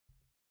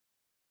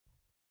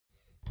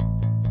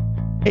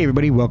Hey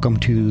everybody, welcome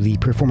to the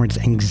Performance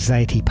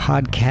Anxiety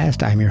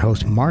Podcast. I'm your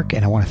host Mark,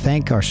 and I want to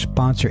thank our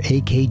sponsor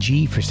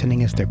AKG for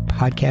sending us their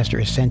Podcaster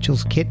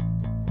Essentials kit.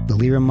 The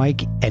Lyra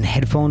mic and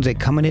headphones that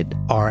come in it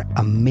are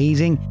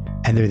amazing,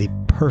 and they're the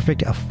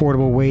perfect,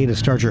 affordable way to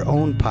start your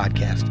own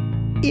podcast,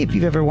 if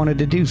you've ever wanted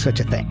to do such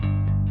a thing.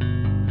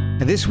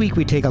 Now, this week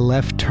we take a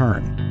left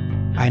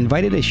turn. I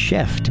invited a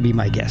chef to be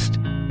my guest.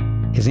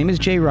 His name is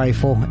Jay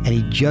Reifel, and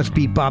he just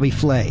beat Bobby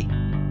Flay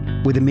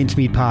with a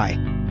mincemeat pie.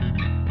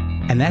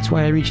 And that's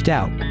why I reached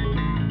out.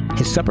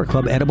 His supper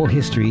club, Edible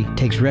History,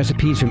 takes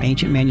recipes from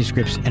ancient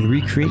manuscripts and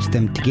recreates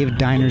them to give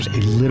diners a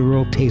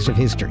literal taste of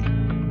history.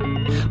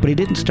 But he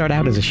didn't start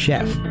out as a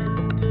chef.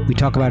 We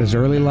talk about his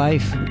early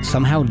life,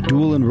 somehow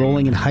dual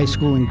enrolling in high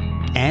school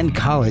and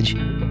college,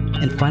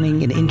 and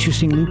finding an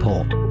interesting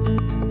loophole.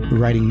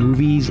 Writing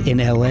movies in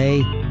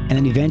LA, and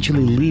then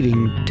eventually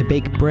leaving to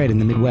bake bread in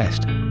the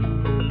Midwest.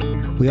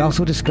 We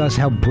also discuss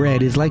how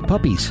bread is like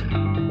puppies.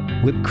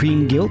 Whipped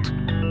cream guilt,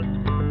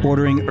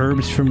 ordering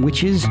herbs from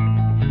witches,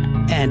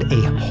 and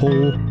a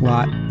whole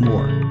lot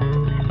more.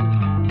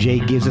 Jay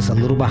gives us a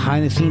little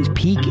behind-the-scenes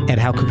peek at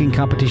how cooking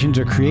competitions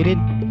are created,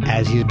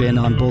 as he's been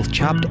on both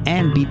Chopped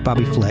and Beat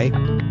Bobby Flay.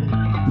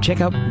 And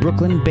check out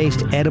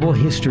Brooklyn-based Edible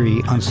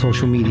History on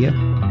social media.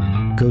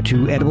 Go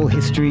to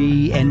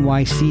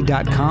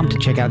ediblehistorynyc.com to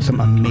check out some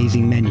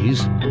amazing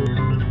menus.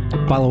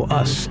 Follow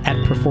us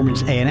at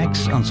Performance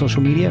ANX on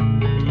social media.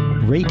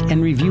 Rate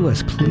and review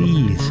us,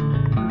 please.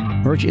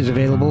 Merch is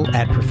available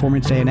at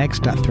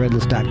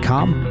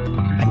performanceanx.threadless.com,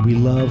 and we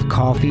love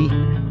coffee,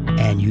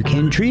 and you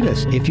can treat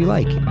us if you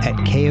like at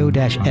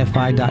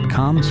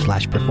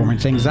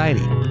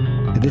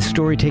ko-fi.com/performanceanxiety. This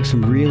story takes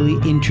some really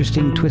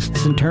interesting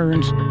twists and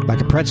turns, like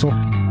a pretzel.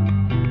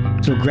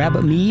 So grab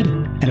a mead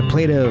and a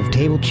plate of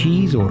table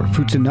cheese or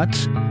fruits and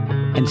nuts,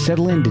 and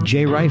settle into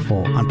Jay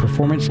Reifel on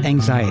Performance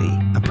Anxiety,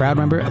 a proud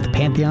member of the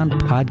Pantheon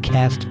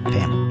podcast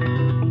family.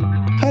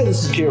 Hi,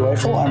 this is Jay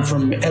Reifel. I'm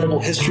from Edible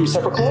History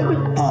Supper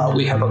Club.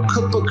 We have a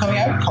cookbook coming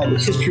out called The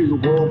History of the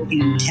World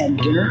in 10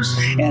 Dinners,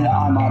 and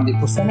I'm on the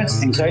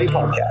Performance Anxiety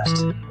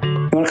Podcast.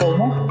 You want a couple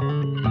more?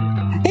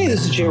 Hey,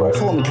 this is Jay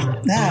Reifel.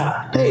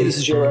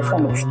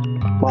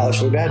 Wow, that's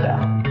really bad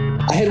now.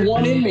 I had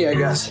one in me, I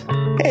guess.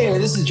 Hey,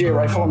 this is Jay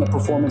Reifel on the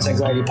Performance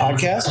Anxiety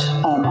Podcast.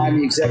 I'm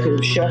the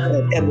executive chef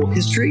at Edible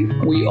History.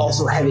 We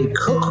also have a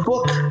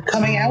cookbook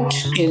coming out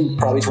in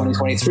probably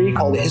 2023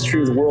 called The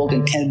History of the World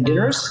in 10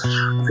 Dinners.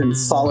 You can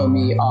follow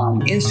me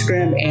on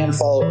Instagram and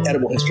follow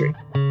Edible History.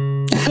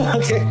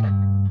 Okay.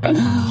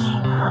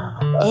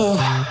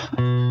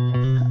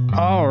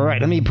 All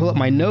right, let me pull up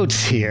my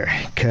notes here,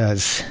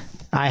 because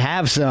I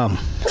have some.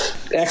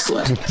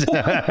 Excellent.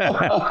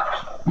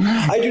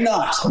 I do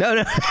not.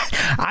 No.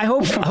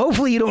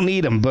 Hopefully you don't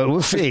need them, but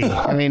we'll see.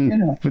 I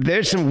mean,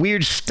 there's some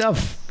weird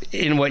stuff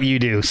in what you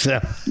do. So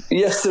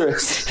yes, there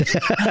is.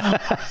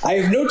 I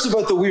have notes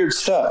about the weird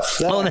stuff.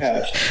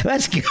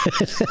 That's good.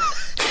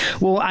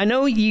 Well, I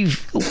know we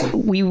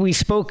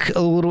spoke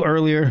a little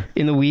earlier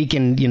in the week,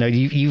 and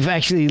you've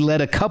actually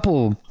led a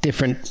couple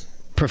different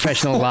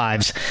professional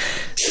lives.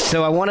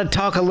 So I want to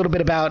talk a little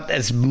bit about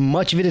as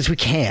much of it as we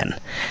can.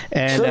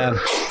 And sure.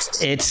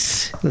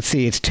 It's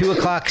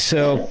 2:00.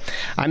 So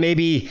I may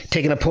be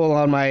taking a pull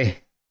on my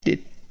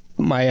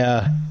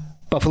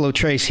Buffalo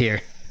Trace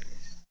here.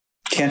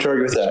 Can't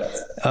argue with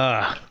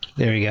that.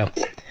 There we go.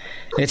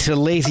 It's a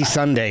lazy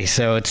Sunday,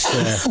 so it's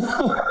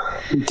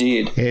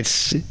indeed.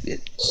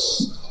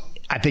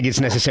 I think it's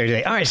necessary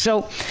today. All right,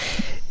 so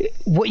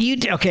what you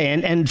do, okay,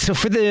 and so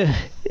for the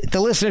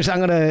listeners, I'm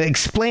going to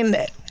explain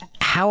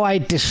how I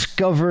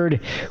discovered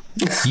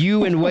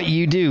you and what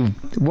you do.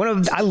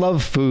 I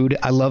love food.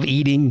 I love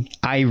eating.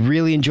 I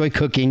really enjoy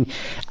cooking.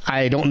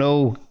 I don't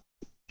know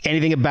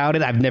anything about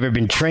it. I've never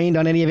been trained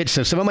on any of it.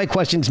 So some of my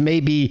questions may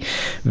be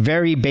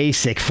very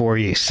basic for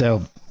you.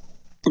 So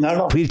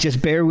please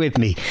just bear with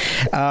me.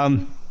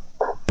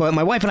 But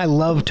my wife and I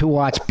love to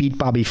watch Beat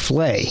Bobby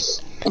Flay.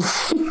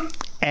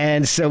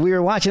 And so we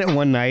were watching it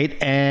one night,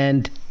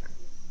 and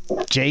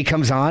Jay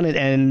comes on,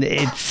 and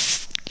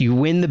it's you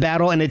win the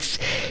battle, and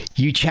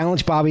you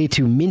challenge Bobby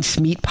to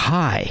mincemeat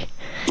pie.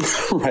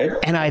 Right.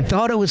 And I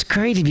thought it was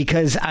crazy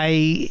because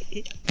they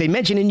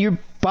mentioned in your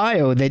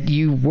bio that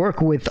you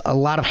work with a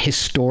lot of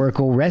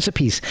historical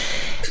recipes.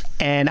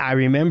 And I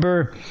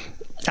remember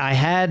I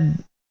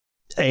had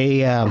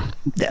a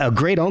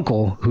great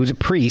uncle who's a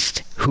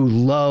priest who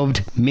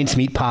loved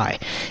mincemeat pie,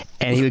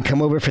 and he would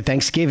come over for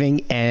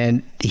Thanksgiving,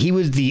 and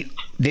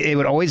they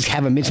would always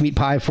have a mincemeat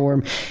pie for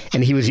him,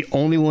 and he was the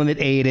only one that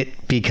ate it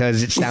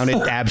because it sounded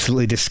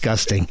absolutely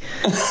disgusting.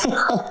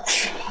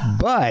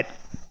 But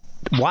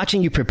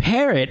watching you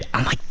prepare it,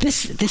 I'm like,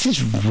 this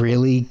is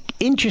really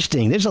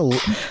interesting.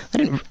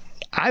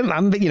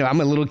 I'm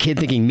a little kid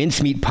thinking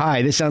mincemeat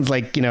pie. This sounds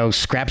like,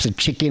 scraps of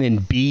chicken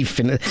and beef,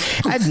 and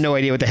I had no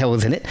idea what the hell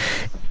was in it.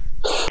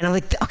 And I'm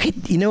like, okay,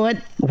 you know what?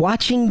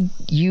 Watching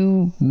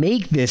you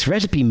make this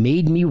recipe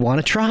made me want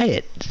to try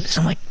it.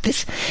 So I'm like,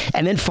 this,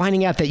 and then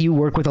finding out that you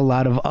work with a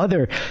lot of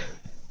other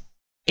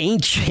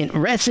ancient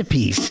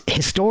recipes,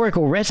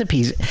 historical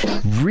recipes,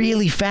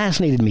 really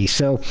fascinated me.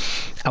 So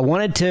I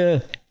wanted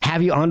to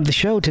have you on the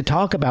show to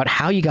talk about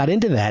how you got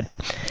into that.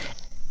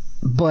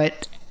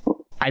 But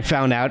I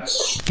found out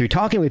through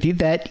talking with you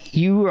that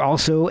you were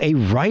also a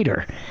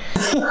writer.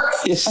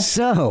 Yeah.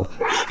 So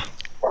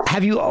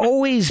have you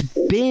always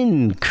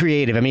been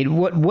creative? I mean,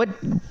 what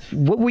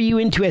were you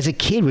into as a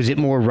kid? Was it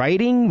more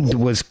writing?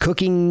 Was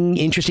cooking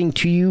interesting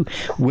to you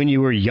when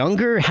you were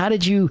younger? How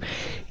did you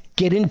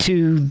get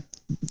into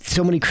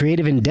so many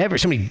creative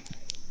endeavors, so many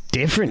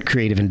different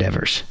creative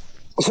endeavors?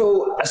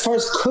 So as far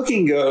as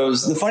cooking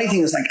goes, the funny thing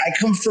is, like, I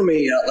come from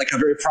a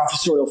very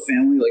professorial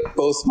family. Like,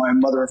 both my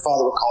mother and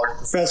father were college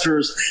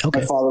professors.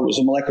 Okay. My father was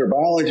a molecular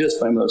biologist.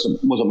 My mother was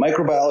a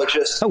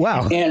microbiologist. Oh,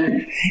 wow.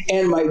 And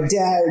my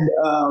dad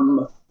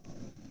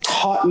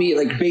taught me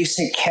like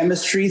basic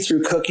chemistry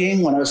through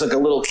cooking when I was like a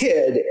little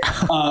kid.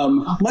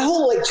 My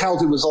whole like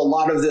childhood was a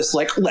lot of this,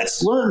 like,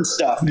 let's learn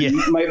stuff. Yeah.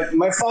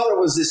 My father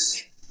was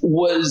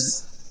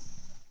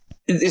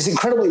this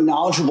incredibly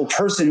knowledgeable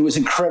person who was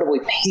incredibly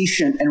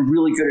patient and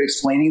really good at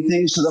explaining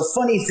things. So the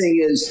funny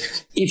thing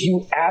is, if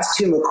you asked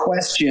him a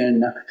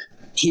question,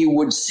 he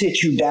would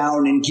sit you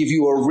down and give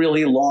you a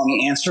really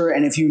long answer.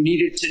 And if you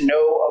needed to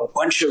know a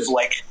bunch of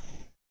like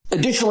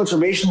additional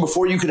information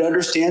before you could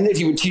understand it,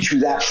 he would teach you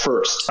that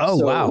first. Oh,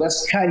 so wow.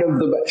 That's kind of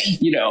the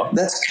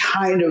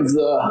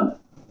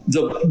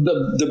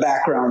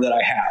background that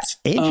I have.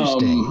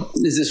 Interesting.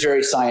 Is this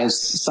very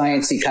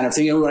sciencey kind of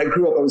thing. And when I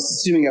grew up, I was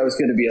assuming I was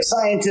going to be a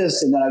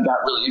scientist, and then I got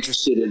really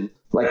interested in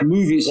like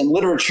movies and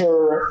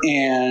literature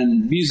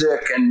and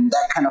music and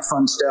that kind of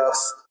fun stuff.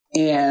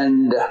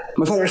 And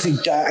my father actually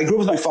died. I grew up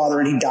with my father,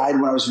 and he died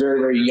when I was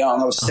very, very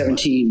young. I was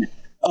 17.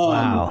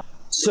 Wow.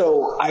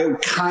 So I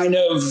kind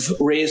of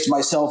raised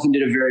myself and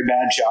did a very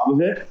bad job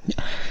of it.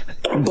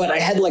 But I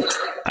had like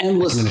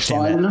endless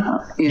fun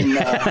in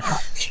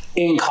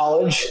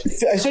college.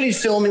 I studied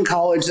film in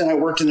college, then I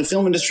worked in the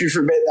film industry for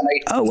a bit. Then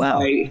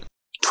I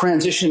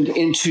transitioned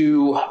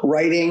into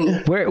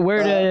writing.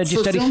 Where did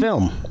you study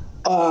film?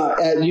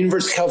 At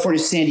University of California,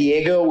 San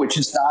Diego, which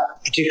is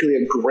not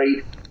particularly a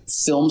great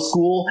film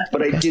school,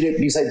 but I did it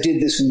because I did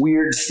this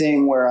weird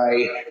thing where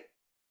I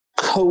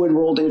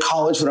co-enrolled in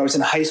college when I was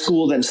in high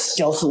school, then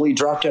stealthily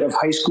dropped out of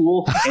high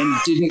school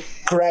and didn't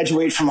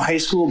graduate from high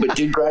school, but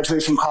did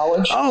graduate from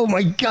college. Oh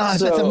my God,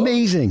 that's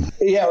amazing.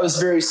 Yeah, it was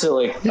very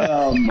silly.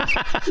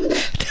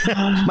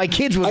 My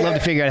kids would love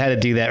to figure out how to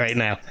do that right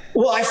now.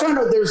 Well, I found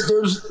out there's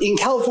in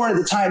California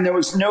at the time, there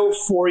was no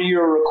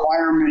 4-year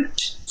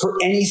requirement for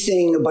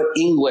anything but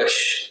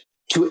English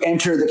to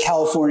enter the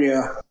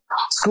California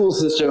school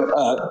system,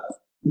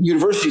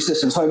 university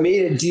system. So I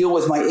made a deal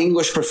with my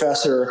English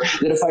professor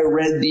that if I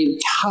read the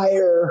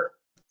entire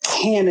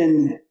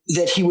canon,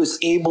 that he was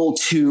able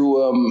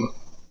to,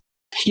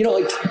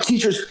 like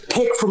teachers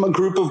pick from a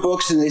group of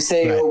books and they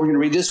say, right, oh, we're going to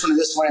read this one and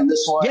this one and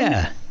this one.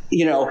 Yeah.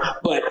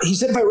 But he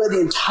said if I read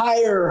the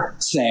entire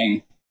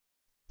thing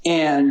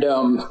and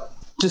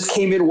just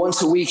came in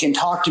once a week and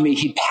talked to me,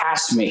 he'd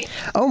pass me.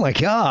 Oh my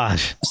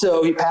gosh.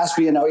 So he passed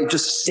me and I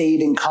just stayed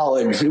in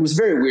college. It was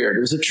very weird. It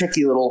was a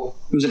tricky it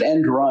was an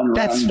end run.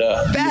 That's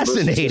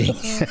fascinating.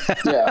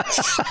 Yeah.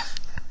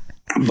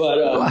 But,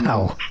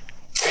 wow.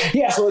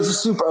 Yeah. So I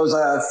was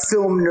a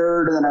film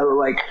nerd, and then I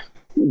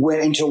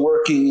went into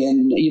working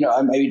in,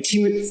 I made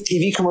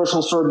TV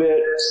commercials for a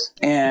bit,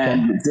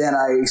 and then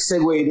I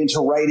segued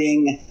into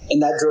writing,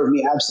 and that drove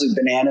me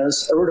absolutely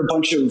bananas. I wrote a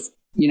bunch of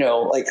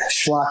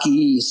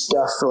schlocky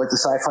stuff for the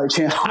Sci-Fi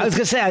Channel. I was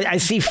gonna say I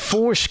see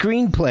 4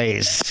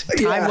 screenplays: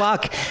 Time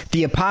Lock,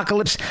 The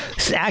Apocalypse,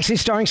 actually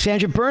starring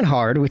Sandra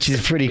Bernhard, which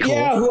is pretty cool.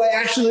 Yeah, who I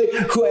actually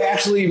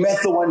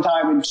met the one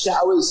time, and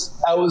I was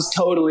all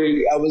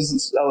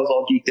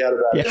geeked out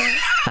about it.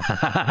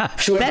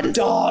 She went,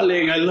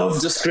 "Darling, I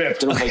love the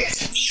script," and I'm like,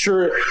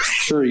 "Sure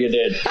you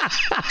did,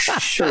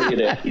 sure you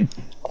did."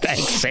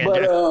 Thanks, Sandra.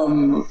 But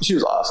she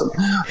was awesome.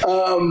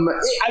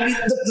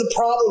 The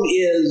problem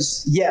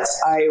is, yes,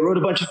 I wrote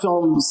a bunch of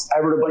films. I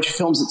wrote a bunch of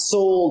films that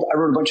sold. I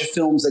wrote a bunch of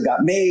films that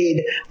got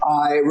made.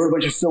 I wrote a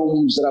bunch of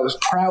films that I was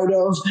proud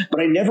of, but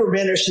I never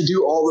managed to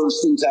do all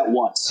those things at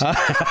once,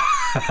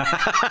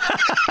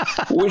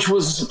 which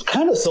was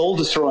kind of soul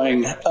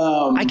destroying.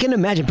 I can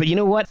imagine, but you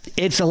know what?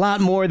 It's a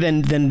lot more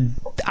than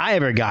I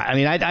ever got. I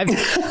mean,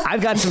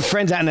 I've got some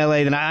friends out in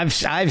LA that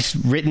I've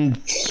written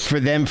for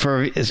them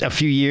for a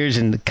few years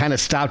and kind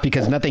of stopped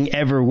because nothing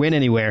ever went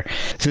anywhere.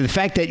 So the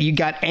fact that you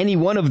got any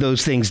one of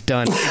those things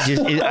done,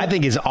 I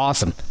think is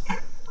awesome.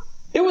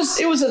 It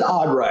was an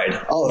odd ride.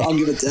 I'll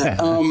give it that.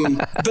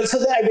 But so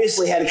then I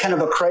basically had kind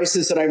of a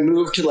crisis, and I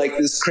moved to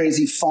this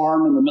crazy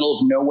farm in the middle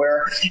of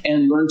nowhere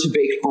and learned to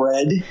bake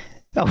bread.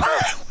 Oh,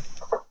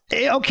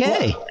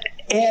 okay. Well,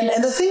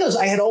 and the thing is,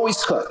 I had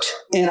always cooked,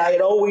 and I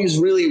had always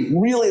really,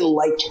 really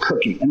liked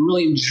cooking and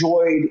really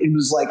enjoyed. It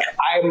was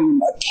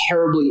I'm a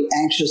terribly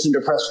anxious and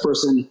depressed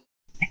person.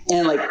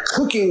 And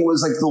cooking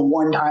was the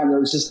one time that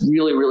was just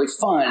really, really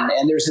fun.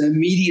 And there's an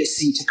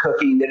immediacy to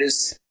cooking that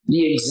is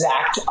the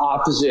exact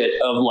opposite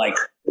of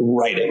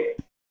writing.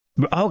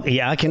 Oh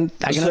yeah, I can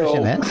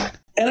understand that.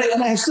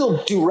 And I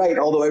still do write,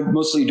 although I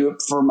mostly do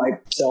it for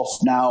myself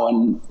now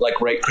and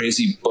like write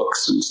crazy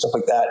books and stuff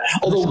like that.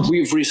 Although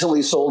we've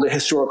recently sold a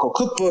historical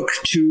cookbook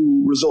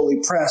to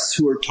Rizzoli Press,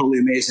 who are totally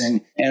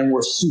amazing. And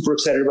we're super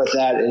excited about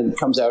that. And it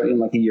comes out in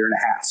like a year and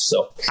a half.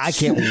 So I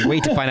can't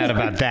wait to find out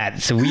about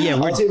that. So I'll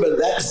tell you about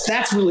that.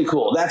 That's really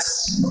cool.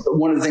 That's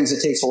one of the things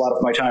that takes a lot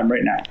of my time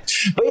right now.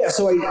 But yeah,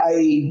 so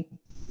I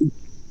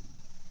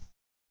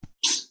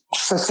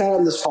sat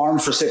on this farm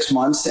for 6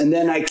 months, and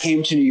then I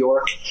came to New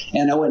York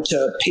and I went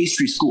to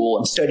pastry school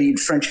and studied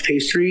French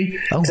pastry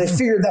because I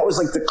figured that was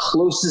like the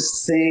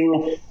closest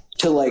thing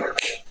to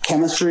like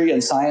chemistry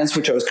and science,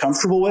 which I was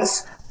comfortable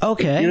with.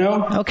 Okay.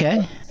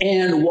 Okay.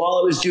 And while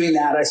I was doing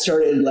that, I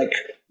started like,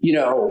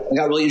 I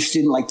got really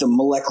interested in like the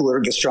molecular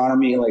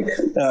gastronomy,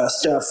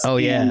 stuff. Oh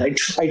yeah. And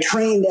I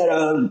trained at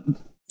a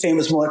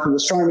famous molecular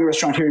gastronomy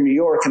restaurant here in New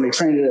York, and they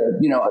trained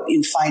at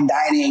in fine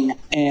dining.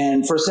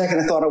 And for a second,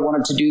 I thought I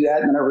wanted to do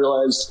that, and then I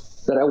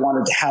realized that I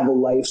wanted to have a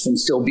life and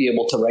still be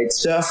able to write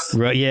stuff.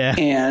 Right? Yeah.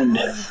 And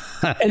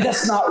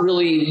that's not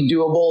really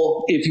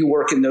doable if you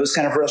work in those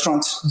kind of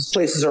restaurants. These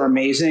places are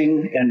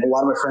amazing, and a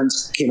lot of my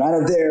friends came out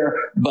of there,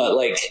 but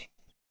like,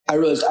 I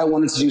realized I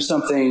wanted to do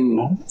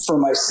something for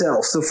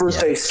myself. So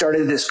first I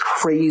started this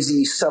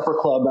crazy supper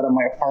club out of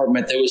my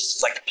apartment that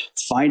was like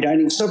fine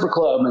dining supper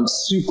club and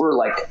super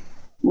like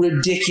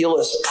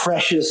ridiculous,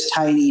 precious,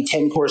 tiny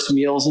 10-course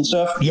meals and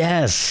stuff.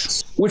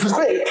 Yes. Which was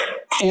great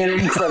and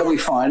incredibly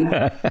fun.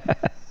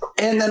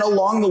 And then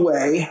along the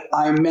way,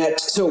 I met,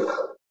 so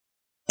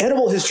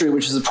Edible History,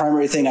 which is the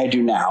primary thing I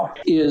do now,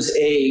 is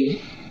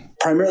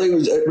primarily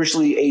was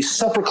originally a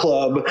supper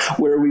club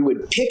where we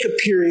would pick a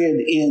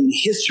period in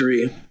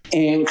history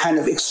and kind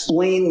of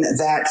explain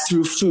that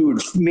through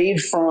food made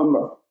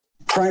from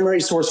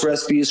primary source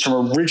recipes,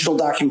 from original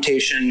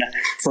documentation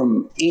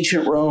from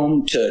ancient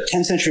Rome to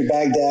 10th century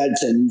Baghdad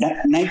to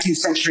 19th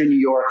century New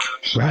York.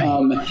 Right.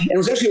 And it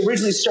was actually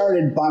originally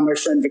started by my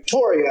friend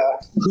Victoria,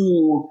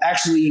 who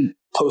actually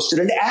posted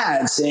an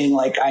ad saying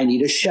like, I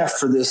need a chef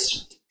for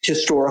this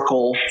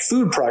historical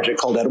food project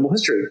called Edible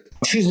History.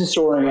 She's a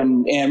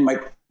historian and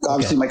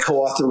obviously my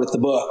co-author with the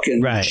book,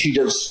 and she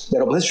does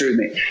Edible History with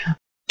me.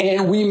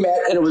 And we met,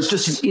 and it was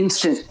just an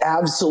instant,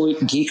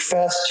 absolute geek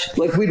fest.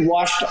 Like, we'd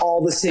watched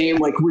all the same,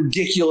 like,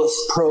 ridiculous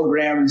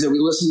programs, and we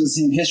listened to the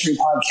same history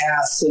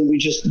podcasts, and we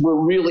just were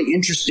really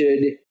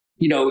interested,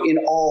 in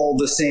all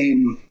the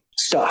same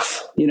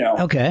stuff,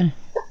 Okay.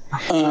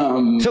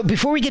 So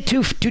before we get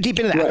too deep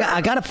into that, I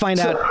got to find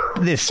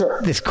out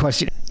this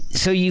question.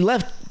 So you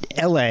left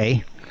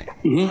LA,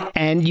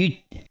 and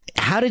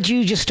how did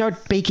you just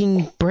start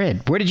baking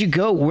bread? Where did you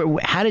go?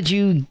 How did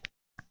you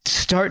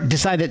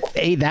decide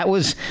that that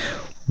was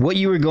what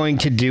you were going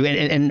to do,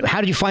 and how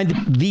did you find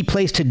the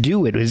place to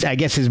do it?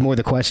 Is more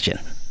the question.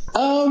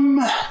 I'm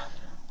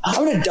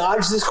going to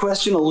dodge this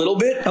question a little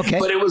bit,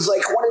 but it was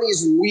like one of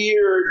these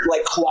weird,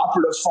 like,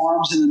 cooperative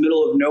farms in the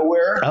middle of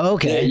nowhere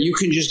that you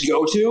can just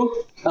go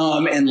to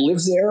and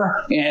live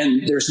there,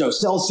 and there's no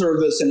cell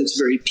service, and it's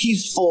very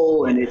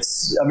peaceful, and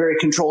it's a very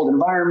controlled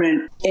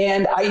environment.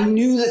 And I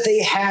knew that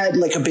they had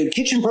like a big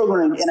kitchen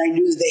program, and I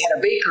knew that they had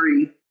a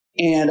bakery.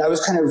 And I was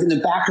kind of in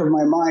the back of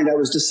my mind, I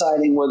was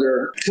deciding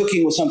whether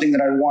cooking was something that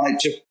I wanted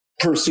to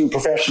pursue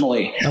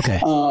professionally.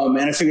 And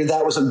I figured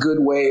that was a good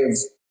way of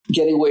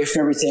getting away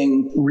from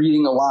everything,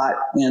 reading a lot,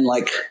 and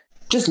like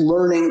just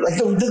learning like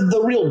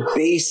the real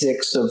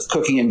basics of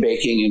cooking and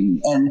baking.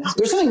 And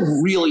there's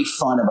something really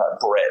fun about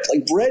bread.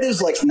 Like, bread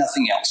is like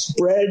nothing else.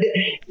 Bread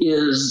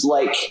is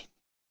like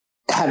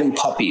having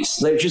puppies.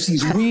 They're just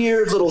these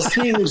weird little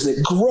things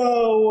that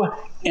grow,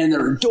 and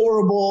they're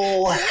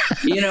adorable,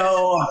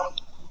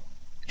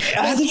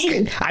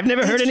 I've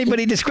never heard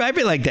anybody describe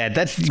it like that.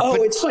 It's fun.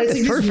 It's like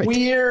perfect. This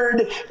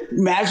weird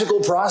magical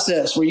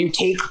process where you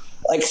take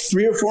like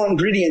 3 or 4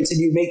 ingredients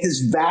and you make this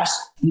vast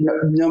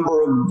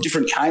number of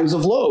different kinds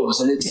of loaves,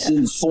 and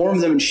you form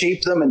them and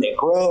shape them, and they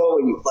grow,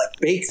 and you like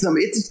bake them.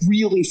 It's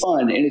really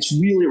fun, and it's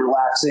really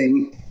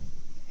relaxing.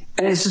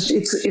 And it's just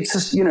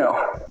it's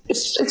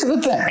a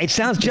good thing. It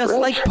sounds just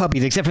like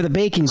puppies, except for the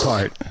baking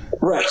part.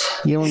 Right.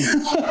 Yeah, I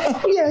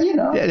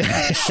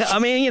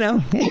mean,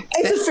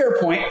 it's a fair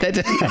point.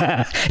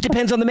 It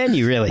depends on the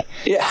menu, really.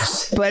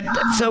 Yes. But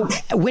so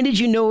when did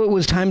you know it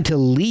was time to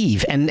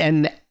leave?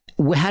 And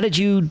how did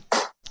you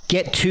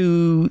get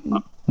to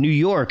New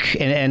York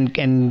and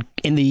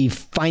in the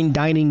fine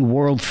dining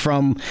world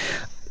from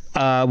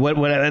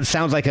what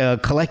sounds like a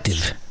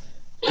collective?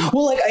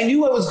 Well, like, I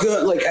knew I was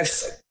good. Like,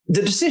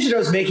 the decision I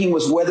was making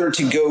was whether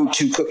to go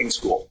to cooking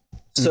school.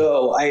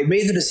 So I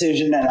made the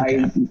decision, and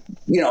I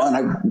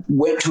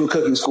went to a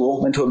cooking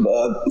school, went to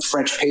a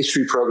French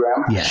pastry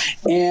program,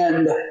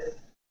 and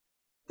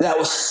that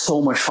was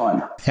so much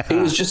fun.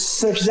 It was just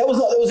that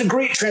was a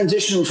great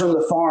transition from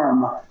the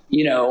farm,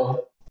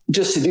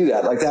 just to do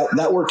that. Like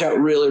that worked out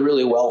really,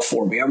 really well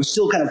for me. I was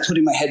still kind of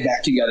putting my head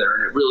back together,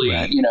 and it really,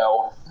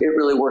 it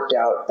really worked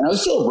out. And I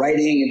was still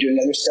writing and doing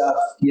other stuff.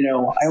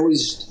 I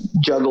always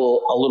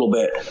juggle a little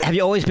bit. Have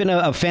you always been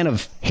a fan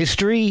of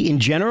history in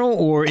general,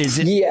 or is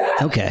it? Yeah.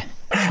 Okay.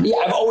 Yeah,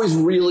 I've always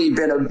really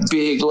been a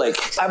big,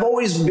 I've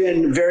always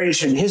been very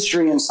interested in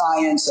history and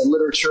science and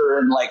literature.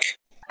 And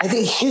I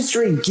think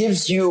history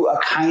gives you a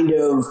kind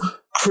of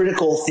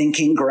critical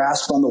thinking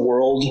grasp on the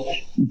world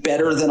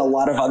better than a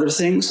lot of other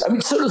things. I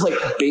mean, so does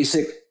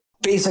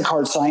basic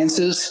hard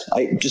sciences.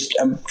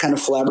 I'm kind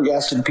of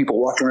flabbergasted at people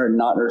walking around and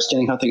not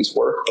understanding how things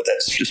work, but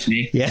that's just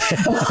me. Yeah.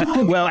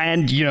 Well,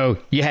 and you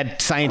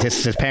had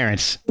scientists as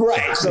parents.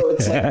 Right. So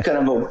it's kind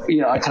of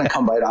I kind of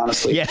come by it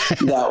honestly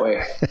that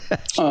way.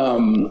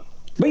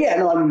 But yeah,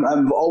 no,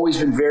 I've always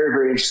been very,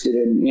 very interested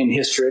in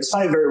history. It's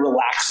kind of very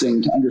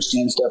relaxing to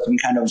understand stuff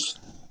and kind of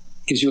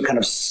gives you a kind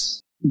of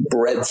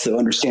breadth of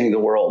understanding the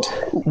world.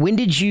 When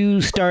did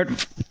you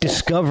start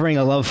discovering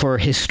a love for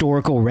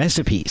historical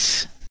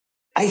recipes?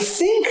 I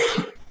think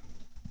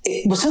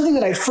it was something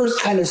that I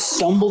first kind of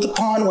stumbled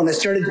upon when I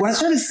started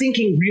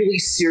thinking really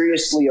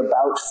seriously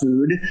about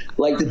food.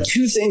 Like the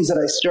two things that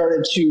I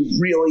started to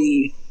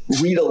really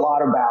read a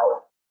lot about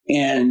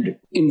and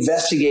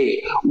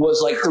investigate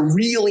was like the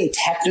really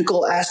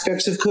technical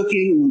aspects of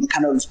cooking,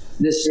 kind of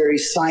this very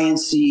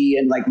sciencey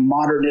and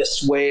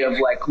modernist way of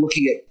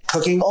looking at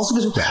cooking. Also,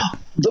 because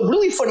the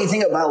really funny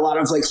thing about a lot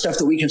of stuff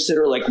that we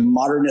consider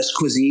modernist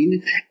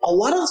cuisine, a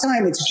lot of the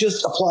time it's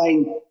just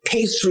applying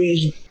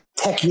pastry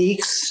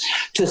techniques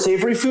to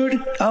savory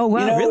food. Oh,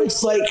 wow. Really?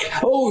 It's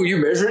you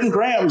measure it in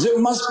grams. It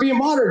must be a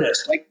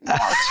modernist. No,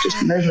 it's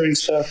just measuring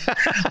stuff.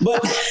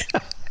 But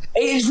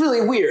it's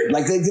really weird,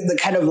 the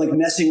kind of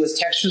messing with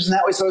textures in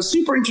that way. So I was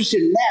super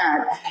interested in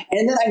that.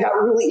 And then I got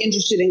really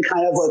interested in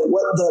kind of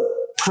what the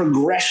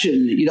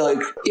progression,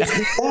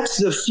 if that's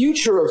the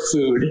future of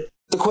food,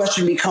 the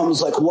question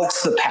becomes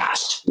what's the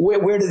past?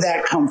 Where did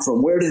that come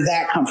from? Where did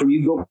that come from?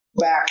 You go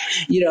back,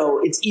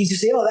 it's easy to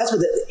say, oh, that's what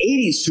the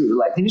 80s food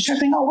like. And you start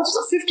thinking, oh, what's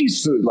the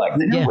 50s food like?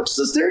 And then, what's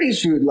the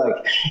 30s food like?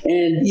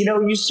 And,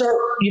 you start,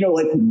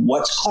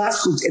 what's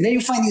classical? And then you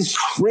find these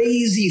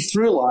crazy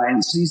through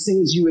lines, these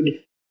things you would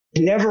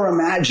never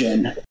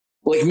imagine.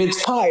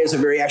 Mince pie is a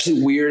very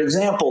actually weird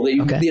example that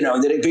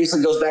that it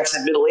basically goes back to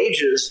the Middle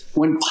Ages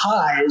when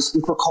pies,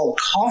 which were called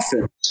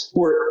coffins,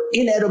 were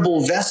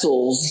inedible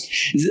vessels,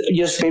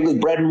 just made with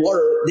bread and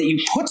water that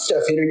you put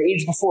stuff in and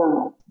aged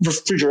before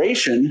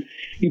refrigeration.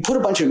 You put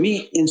a bunch of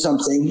meat in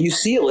something, you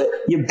seal it,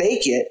 you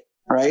bake it,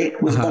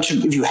 right? With a bunch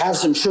of, if you have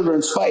some sugar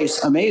and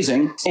spice,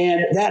 amazing.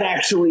 And that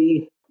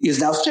actually is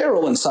now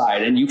sterile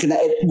inside, and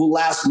it will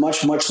last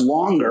much, much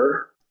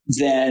longer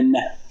than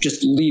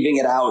just leaving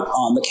it out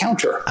on the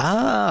counter.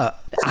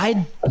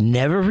 I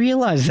never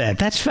realized that.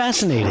 That's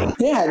fascinating.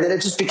 Yeah, and then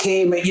it just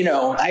became, I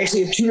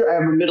actually have I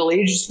have a Middle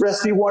Ages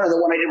recipe one, and the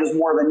one I did was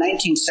more of a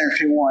 19th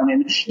century one.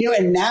 And,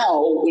 and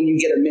now when you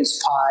get a mince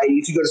pie,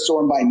 if you go to the store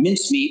and buy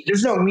mincemeat,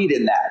 there's no meat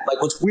in that.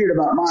 What's weird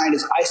about mine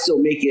is I still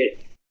make it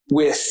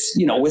with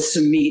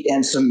some meat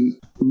and some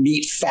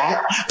meat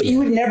fat, but you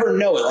would never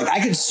know it. I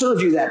could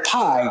serve you that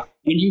pie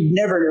and you'd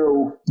never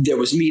know there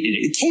was meat in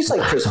it. It tastes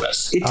like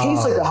Christmas. It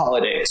tastes like the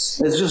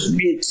holidays.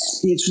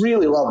 It's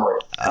really lovely.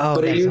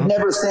 But you'd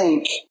never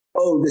think,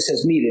 oh, this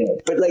has meat in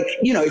it. But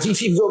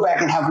if you go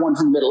back and have one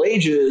from the Middle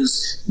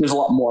Ages, there's a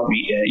lot more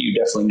meat in it. You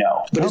definitely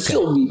know. But it's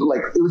still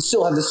it would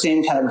still have the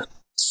same kind of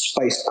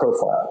spice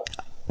profile.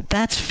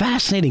 That's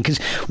fascinating, because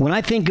when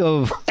I think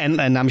of,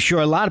 and I'm sure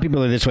a lot of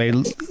people are this way,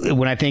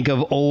 when I think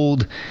of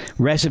old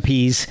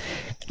recipes,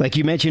 like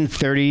you mentioned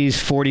 30s,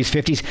 40s,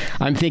 50s,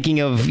 I'm thinking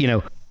of,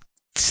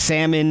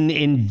 salmon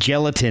in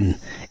gelatin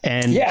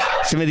and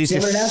some of these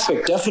similar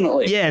aspect,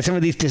 definitely. Yeah, some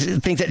of these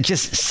things that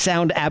just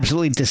sound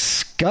absolutely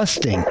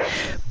disgusting.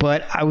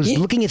 But I was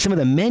looking at some of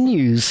the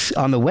menus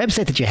on the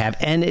website that you have,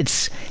 and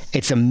it's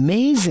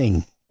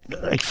amazing.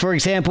 For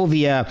example,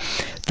 the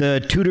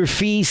Tudor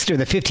feast or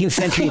the 15th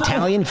century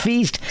Italian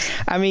feast.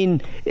 I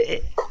mean,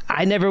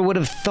 I never would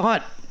have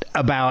thought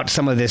about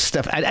some of this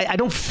stuff. I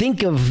don't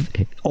think of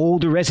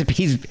older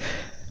recipes,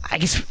 I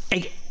guess,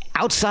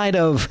 outside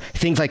of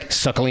things like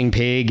suckling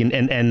pig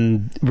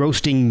and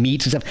roasting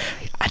meats and stuff.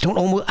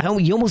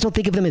 You almost don't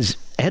think of them as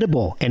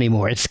edible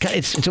anymore. It's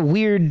a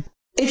weird.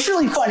 It's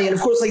really funny. And of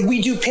course,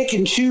 we do pick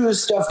and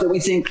choose stuff that we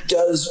think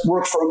does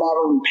work for a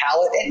modern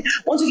palate. And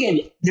once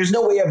again, there's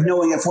no way of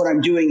knowing if what I'm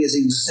doing is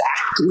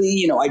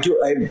exactly, I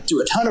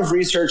do a ton of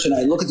research and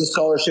I look at the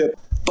scholarship,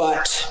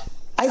 but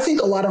I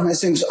think a lot of my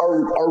things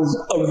are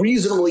a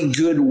reasonably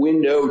good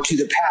window to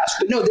the past.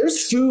 But no,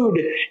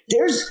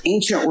 there's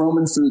ancient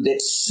Roman food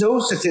that's so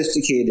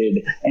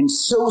sophisticated and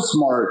so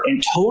smart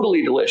and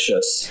totally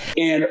delicious.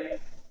 And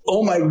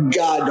oh my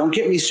God, don't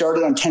get me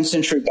started on 10th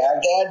century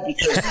Baghdad,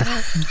 because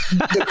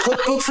the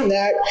cookbook from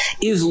that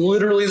is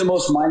literally the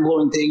most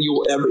mind-blowing thing you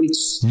will ever.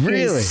 It's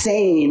really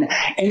insane.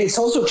 And it's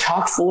also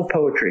chock full of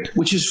poetry,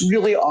 which is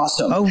really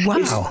awesome. Oh,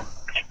 wow.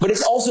 But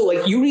it's also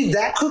you read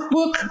that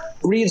cookbook,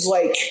 reads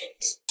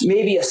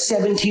maybe a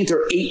 17th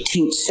or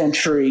 18th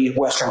century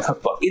Western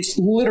cookbook. It's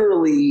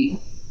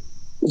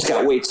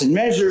got weights and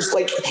measures.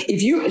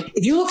 If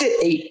you look at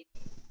a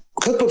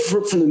cookbook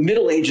from the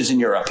Middle Ages in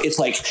Europe, it's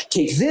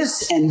take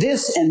this and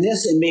this and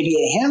this and maybe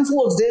a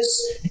handful of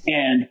this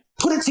and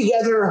put it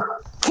together,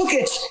 cook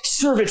it,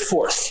 serve it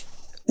forth.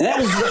 And that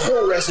was the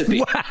whole recipe.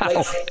 Wow.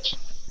 Like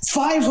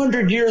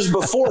 500 years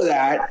before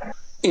that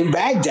in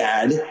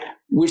Baghdad,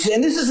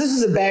 and this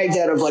is the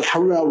Baghdad of like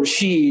Harun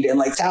al-Rashid and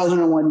like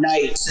 1001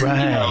 Nights. And,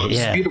 right.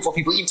 these beautiful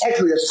people.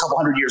 Technically, that's a couple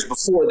hundred years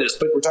before this,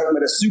 but we're talking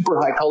about a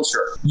super high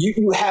culture.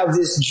 You have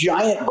this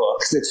giant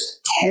book that's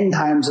 10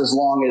 times as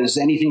long as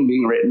anything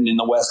being written in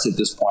the West at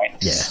this point.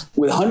 Yeah.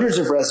 With hundreds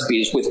of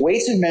recipes, with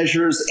weights and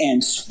measures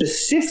and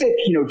specific,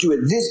 do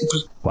it this.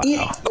 Wow.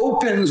 It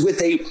opens with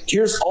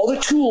here's all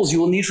the tools you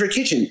will need for a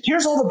kitchen.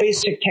 Here's all the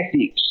basic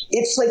techniques.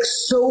 It's like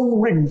so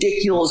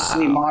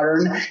ridiculously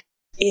modern.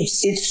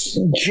 It's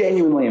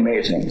genuinely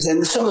amazing.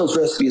 And some of those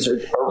recipes are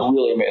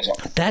really amazing.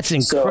 That's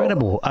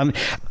incredible.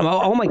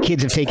 All my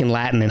kids have taken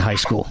Latin in high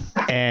school,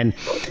 and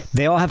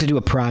they all have to do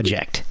a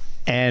project.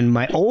 And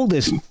my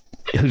oldest,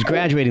 who's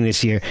graduating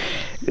this year,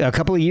 a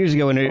couple of years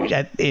ago in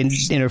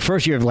her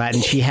first year of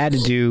Latin, she had to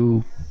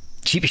do,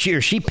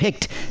 she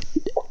picked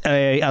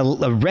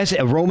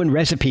a Roman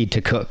recipe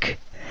to cook.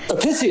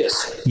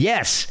 Apicius.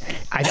 Yes.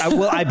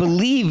 I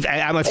believe,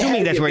 I'm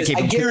assuming that's where it came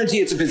from. I guarantee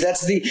it's Apicius.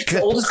 That's the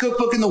oldest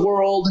cookbook in the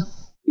world.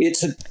 It's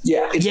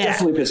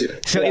definitely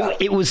Apicius. So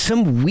it was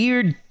some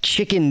weird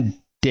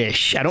chicken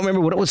dish. I don't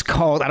remember what it was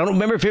called. I don't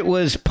remember if it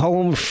was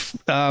Poem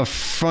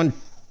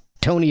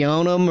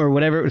Frontonionum or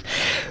whatever,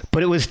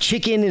 but it was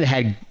chicken. It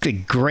had the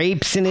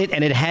grapes in it,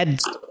 and it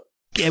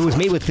was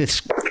made with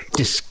this.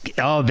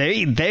 There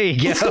you go.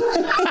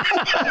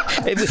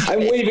 I'm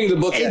waving the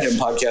book at him,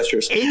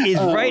 podcasters. It is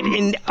right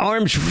in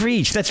arm's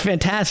reach. That's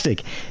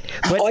fantastic.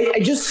 But I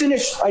just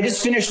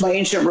finished my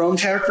ancient Rome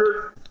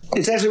chapter.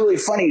 It's actually really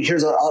funny.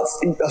 Here's a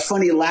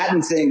funny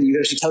Latin thing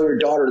you should tell your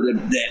daughter that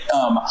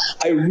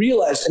I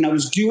realized, and I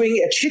was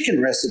doing a chicken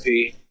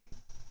recipe.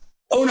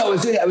 Oh no, I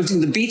was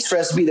doing the beets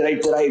recipe that I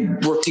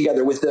worked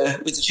together with the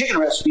chicken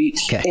recipe,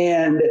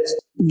 and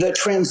the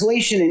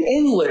translation in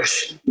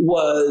English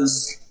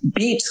was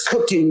beets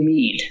cooked in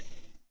mead.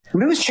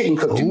 Maybe it was chicken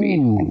cooked in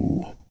mead.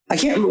 I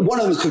can't remember. One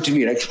of them was cooked in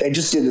mead. I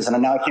just did this,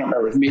 and now I can't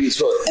remember. Maybe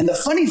it's both. And the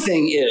funny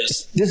thing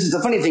is, this is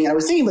the funny thing. I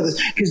was thinking about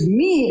this because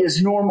mead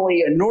is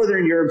normally a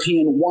Northern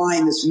European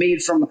wine that's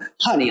made from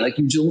honey. Like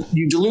you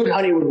dilute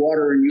honey with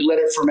water and you let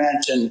it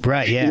ferment, and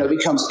it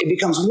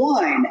becomes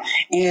wine.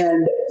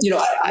 And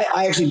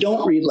I actually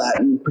don't read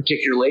Latin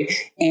particularly,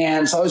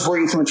 and so I was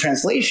working from a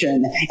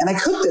translation, and I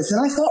cooked this, and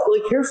I thought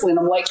really carefully, and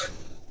I'm like,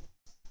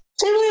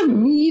 do they really have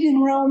mead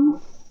in Rome?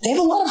 They have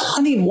a lot of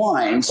honeyed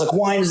wines, like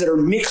wines that are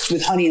mixed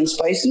with honey and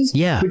spices.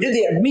 Yeah. But did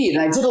they have mead?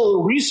 And I did a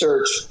little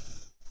research,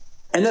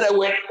 and then I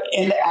went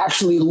and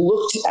actually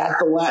looked at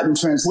the Latin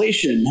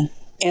translation,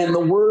 and the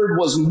word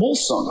was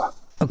mulsum,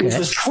 which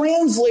was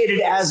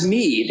translated as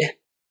mead,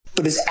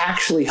 but is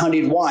actually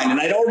honeyed wine. And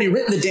I'd already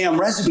written the damn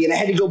recipe, and I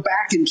had to go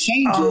back and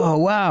change it. Oh,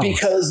 wow.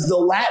 Because the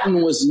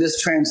Latin was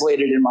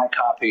mistranslated in my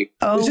copy.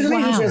 Oh, it's an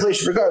amazing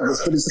translation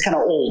regardless, but it's kind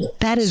of old.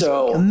 That is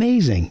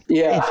amazing.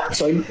 Yeah.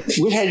 So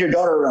we had your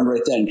daughter around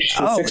right then.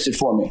 She fixed it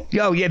for me.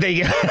 Oh, yeah, there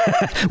you go.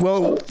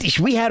 Well,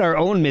 we had our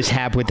own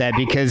mishap with that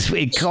because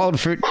it called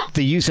for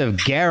the use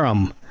of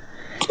garum.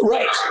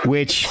 Right.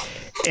 Which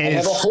I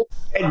have a whole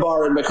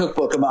sidebar in my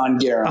cookbook on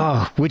garum.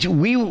 Oh, which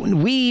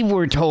we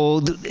were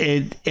told.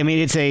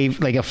 It's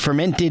a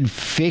fermented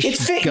fish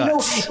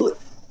guts.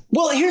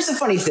 Well, here's the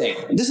funny thing.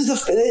 This is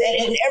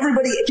and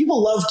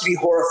people love to be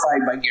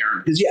horrified by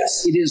garum because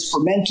yes, it is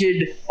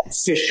fermented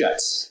fish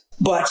guts.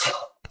 But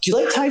do you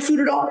like Thai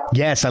food at all?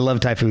 Yes, I love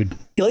Thai food.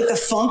 You like the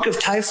funk of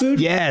Thai food?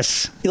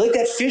 Yes. You like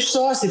that fish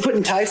sauce they put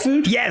in Thai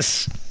food?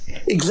 Yes.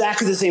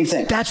 Exactly the same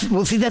thing. That's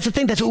the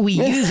thing. That's what we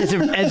use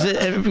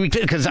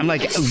because I'm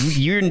like,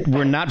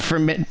 we're not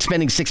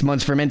spending 6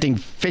 months fermenting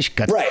fish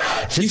guts. Right.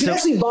 You can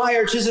actually buy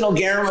artisanal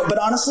garum, but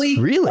honestly,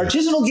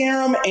 artisanal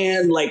garum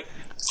and like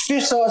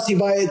fish sauce you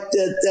buy at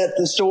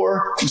the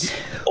store, it's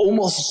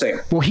almost the same.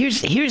 Well,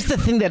 here's the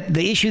thing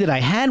the issue that I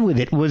had with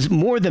it was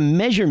more the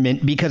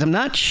measurement because I'm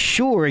not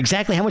sure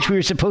exactly how much we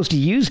were supposed to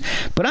use,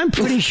 but I'm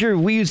pretty sure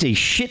we used a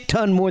shit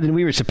ton more than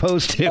we were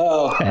supposed to.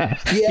 Oh,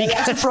 yeah,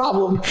 that's a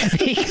problem.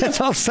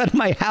 Because all of a sudden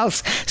my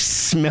house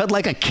smelled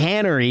like a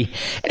cannery,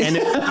 and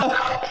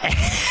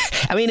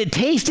it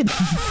tasted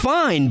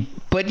fine,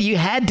 but you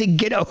had to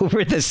get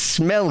over the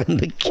smell in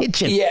the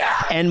kitchen.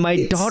 Yeah. And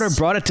my daughter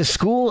brought it to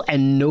school,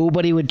 and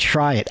nobody would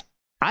try it.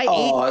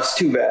 That's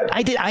too bad.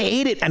 I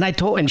ate it,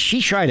 and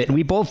she tried it, and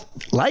we both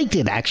liked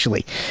it,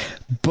 actually.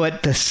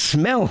 But the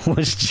smell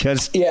was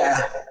just you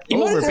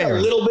might have had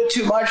a little bit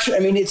too much. I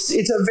mean, it's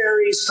a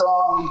very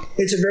strong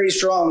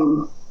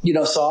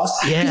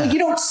sauce. Yeah. Like, you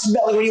don't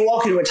smell like when you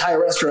walk into a Thai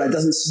restaurant, it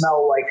doesn't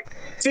smell like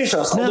fish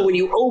sauce. No. Although when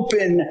you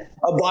open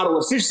a bottle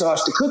of fish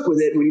sauce to cook with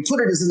it, when you put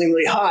it in something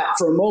really hot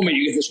for a moment,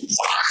 you get this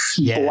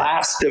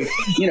blast of,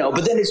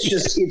 but then it's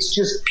just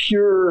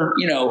pure,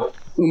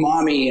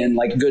 umami and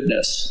like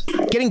goodness.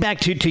 Getting back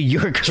to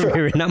your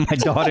career and not my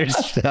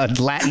daughter's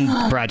Latin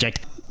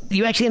project.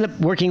 You actually end up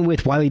working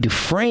with Wiley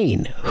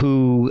Dufresne,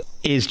 who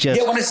is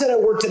just... Yeah, when I said I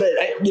worked at it,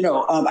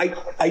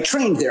 I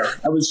trained there.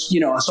 I was,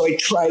 so I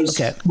tried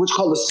what's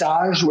called a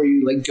stage, where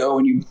you like go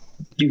and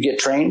you get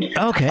trained.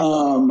 Okay.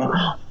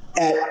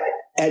 At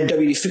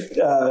WD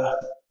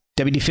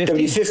WD-50?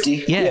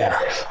 WD-50. Yeah.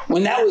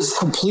 When that was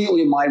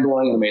completely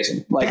mind-blowing and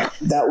amazing. Like,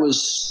 that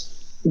was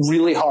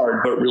really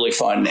hard, but really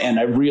fun. And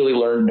I really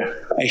learned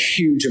a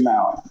huge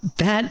amount.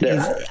 That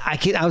is,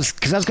 I was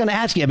going to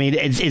ask you, I mean,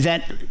 is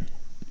that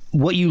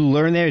what you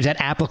learn there? Is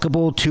that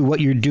applicable to what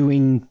you're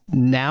doing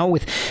now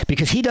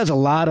because he does a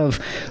lot of,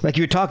 like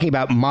you were talking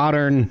about,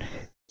 modern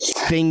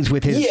things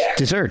with his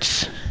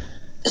desserts.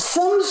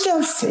 Some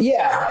stuff.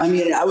 Yeah. I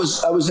mean, I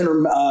was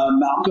in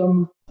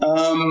Malcolm,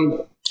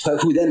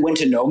 who then went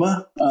to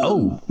Noma.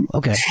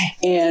 Okay.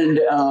 And,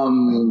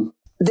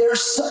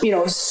 there's,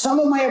 some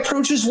of my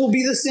approaches will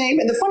be the same.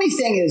 And the funny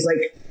thing is,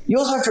 like, you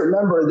also have to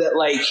remember that,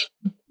 like,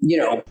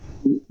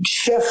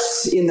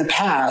 chefs in the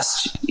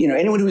past,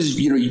 anyone who was,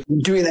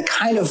 doing the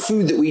kind of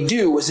food that we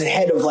do was the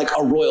head of like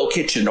a royal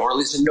kitchen or at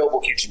least a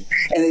noble kitchen.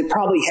 And they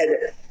probably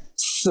had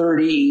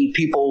 30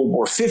 people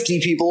or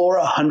 50 people or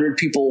 100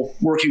 people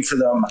working for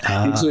them,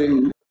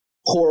 including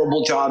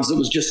horrible jobs that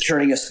was just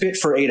turning a spit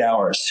for 8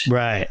 hours.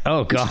 Right.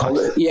 Oh, God.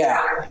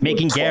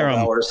 Making garum.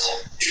 Hours.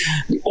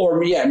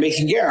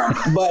 Making garum.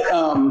 But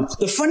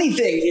the funny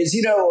thing is,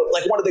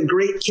 like one of the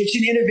great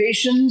kitchen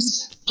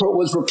innovations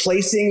was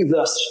replacing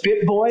the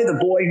spit boy, the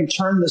boy who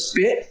turned the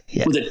spit,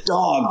 with a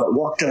dog that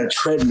walked on a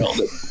treadmill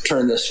that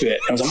turned the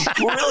spit. And it was a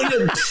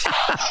brilliant,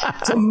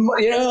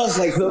 it's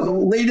like the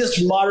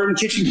latest modern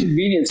kitchen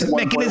convenience.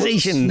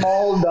 Mechanization.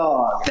 Small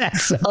dog.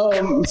 That's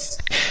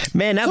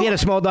man, now if you had a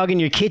small dog in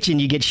your kitchen,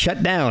 you get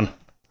shut down.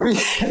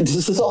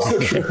 This is also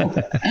true.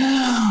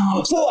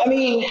 So, I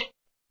mean,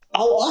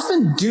 I'll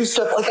often do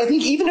stuff like, I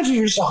think even if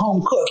you're just a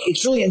home cook,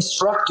 it's really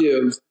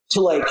instructive to,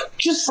 like,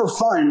 just for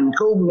fun,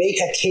 go make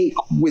a cake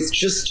with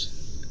just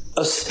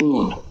a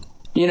spoon.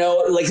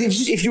 Like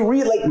if you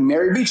read like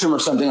Mary Beecham or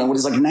something, what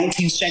is like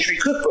 19th century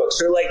cookbooks,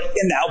 they're like,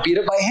 and now beat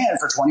it by hand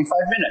for 25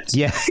 minutes.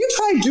 Yeah. You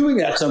try doing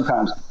that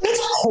sometimes. That's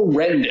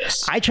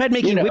horrendous. I tried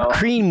making whipped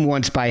cream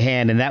once by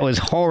hand, and that was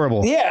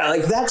horrible. Yeah,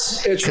 like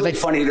it's really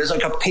funny. There's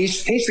like a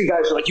pastry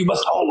guys who are like, you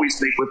must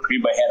always make whipped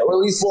cream by hand, or at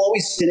least we'll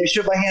always finish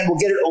it by hand. We'll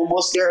get it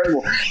almost there, and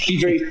we'll be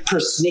very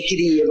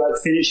persnickety about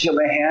finishing it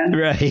by hand.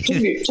 Right.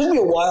 It took me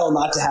a while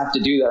not to have to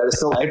do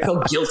that. I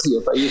felt guilty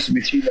if I used a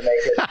machine to make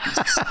it.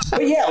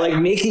 But yeah, like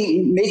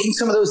making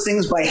some of those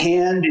things by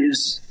hand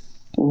is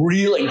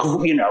really,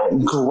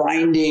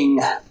 grinding.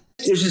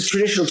 There's this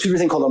traditional tuber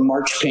thing called a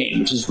marchpane,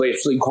 which is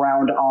basically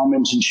ground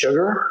almonds and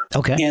sugar.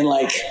 Okay. And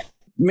like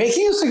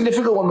making a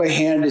significant one by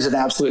hand is an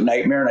absolute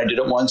nightmare. And I did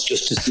it once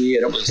just to see,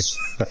 and it was.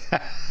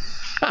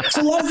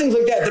 So a lot of things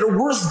like that are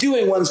worth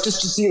doing once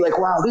just to see, like,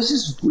 wow, this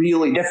is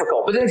really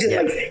difficult. But then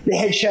again, like the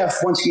head chef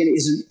once again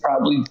isn't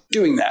probably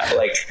doing that.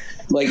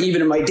 Like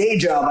even in my day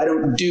job, I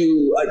don't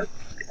do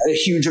a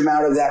huge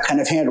amount of that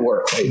kind of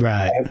handwork.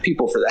 I have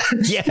people for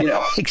that. Yeah,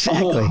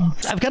 exactly.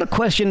 I've got a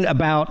question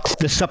about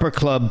the supper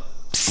club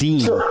scene.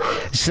 Sure.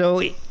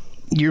 So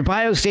your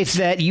bio states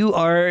that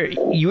you're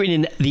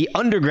in the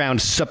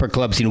underground supper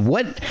club scene.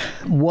 What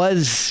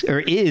was or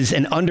is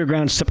an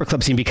underground supper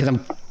club scene? Because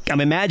I'm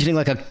imagining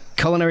like a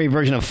culinary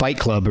version of Fight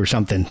Club or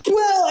something.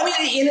 Well,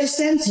 I mean, in a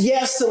sense,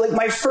 yes. So like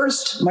my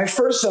first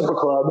supper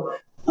club,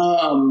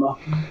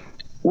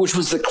 which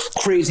was the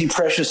crazy,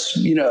 precious,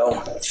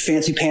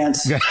 fancy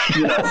pants,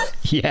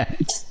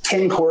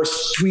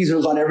 10-course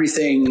tweezers on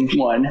everything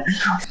one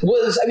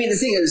was, I mean, the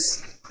thing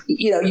is,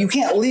 you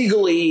can't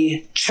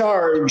legally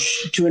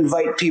charge to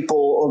invite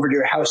people over to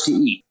your house to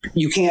eat.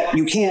 You can't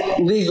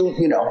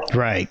legally,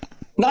 Right.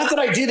 Not that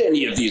I did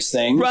any of these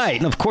things.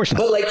 Right. Of course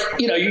not. But like,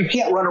 you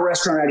can't run a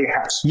restaurant out of your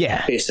house.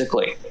 Yeah.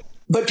 Basically.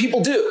 But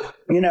people do,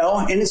 and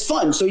it's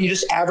fun. So you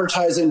just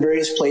advertise in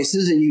various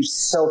places and you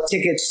sell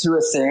tickets through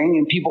a thing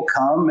and people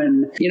come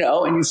and,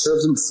 and you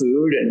serve them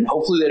food and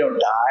hopefully they don't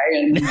die.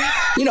 And,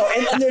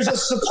 and there's a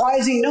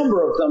surprising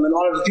number of them. And a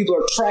lot of people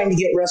are trying to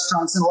get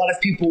restaurants, and a lot of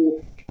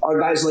people are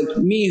guys like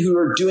me who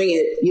are doing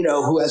it,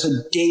 who has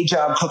a day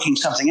job cooking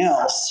something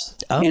else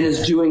and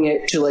is doing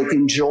it to like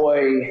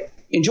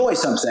enjoy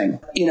something,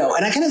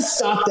 and I kind of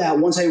stopped that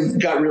once I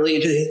got really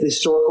into the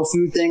historical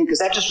food thing, because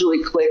that just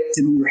really clicked,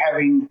 and we were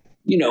having,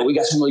 we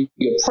got some really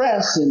good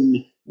press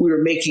and we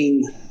were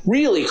making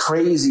really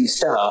crazy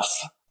stuff.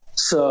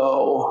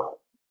 So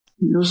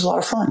it was a lot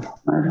of fun.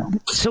 I don't know.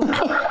 So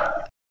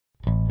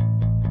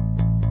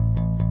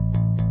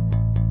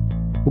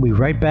we'll be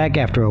right back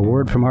after a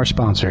word from our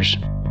sponsors.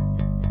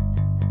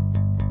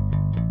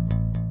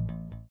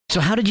 So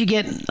how did you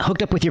get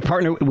hooked up with your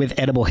partner with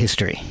Edible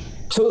History?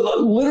 So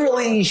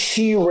literally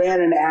she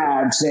ran an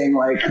ad saying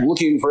like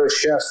looking for a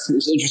chef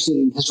who's interested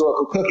in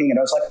historical cooking. And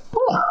I was like,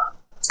 oh,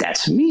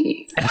 that's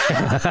me.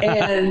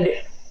 And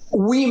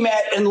we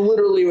met, and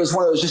literally it was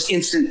one of those just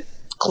instant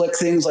click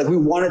things. Like we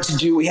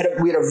had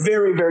a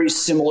very, very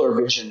similar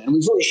vision, and we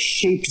really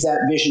shaped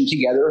that vision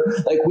together.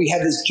 Like we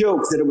had this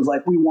joke that it was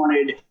like, we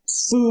wanted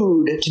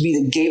food to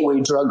be the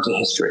gateway drug to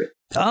history.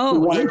 Oh,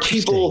 we wanted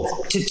people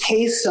to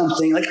taste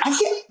something. Like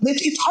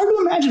it's hard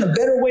to imagine a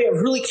better way of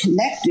really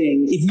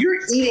connecting. If you're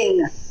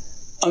eating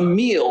a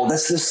meal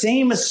that's the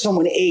same as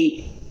someone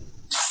ate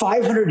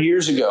 500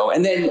 years ago,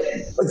 and then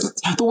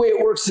the way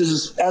it works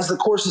is as the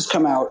courses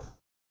come out,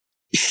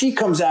 she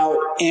comes out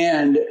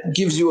and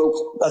gives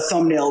you a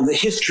thumbnail of the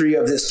history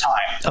of this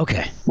time.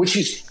 Okay. Which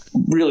she's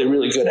really,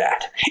 really good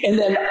at. And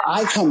then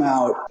I come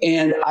out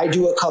and I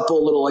do a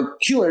couple little like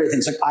culinary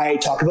things. Like I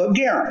talk about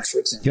garum, for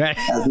example, right,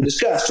 as we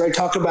discussed. Or I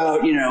talk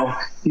about,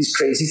 these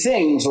crazy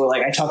things. Or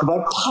like I talk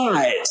about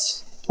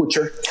pies, which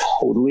are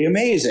totally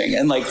amazing.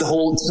 And like for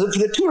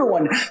the Tudor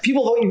one,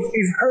 people,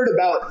 you've heard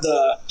about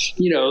the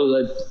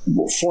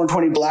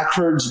 420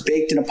 blackbirds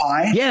baked in a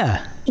pie.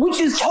 Yeah. Which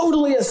is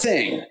totally a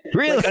thing.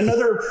 Really? Like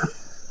another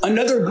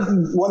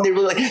one they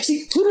really like.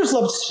 See, Tudors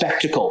loved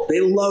spectacle.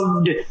 They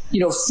loved,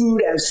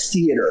 food as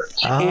theater.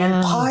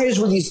 And pies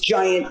were these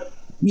giant,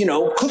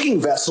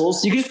 cooking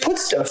vessels. You could just put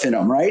stuff in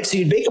them, right? So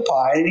you'd bake a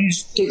pie and you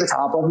just take the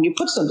top off and you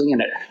put something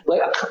in it.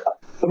 Like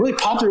a really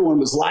popular one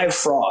was live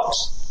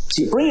frogs.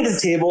 So you bring it to the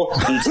table,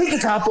 and you take the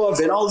top off,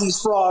 and all these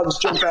frogs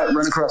jump out and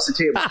run across the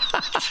table.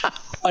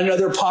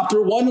 Another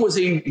popular one was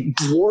a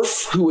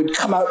dwarf who would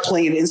come out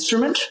playing an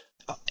instrument.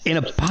 In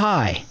a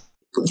pie.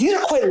 These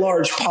are quite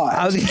large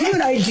pies. To give you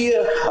an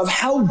idea of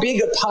how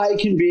big a pie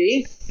can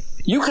be,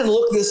 you can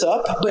look this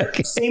up, but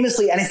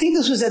famously, and I think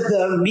this was at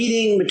the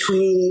meeting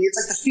between, it's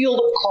like the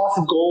Field of Cloth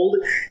of Gold,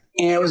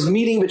 and it was a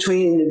meeting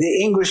between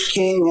the English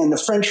king and the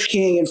French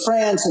king in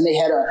France, and they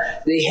had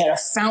a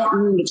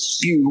fountain that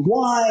spewed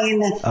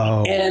wine,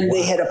 and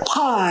they had a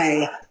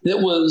pie that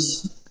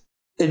was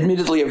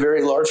admittedly a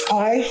very large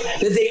pie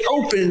that they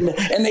opened,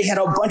 and they had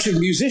a bunch of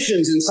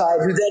musicians inside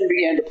who then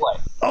began to play.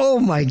 Oh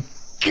my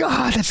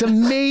God, that's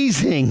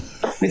amazing.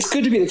 It's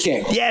good to be the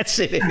king. Yes,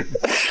 it is.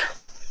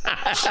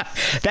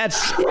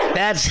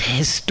 That's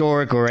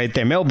historical right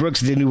there. Mel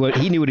Brooks knew what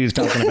he was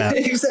talking about.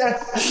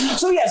 Exactly.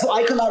 So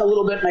I come out a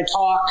little bit and I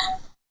talk,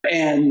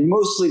 and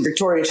mostly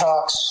Victoria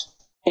talks,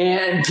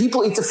 and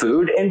people eat the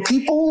food, and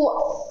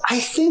people, I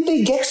think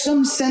they get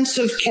some sense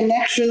of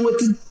connection with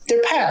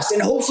their past,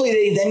 and hopefully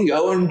they then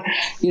go and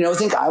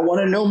think, I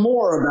want to know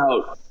more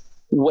about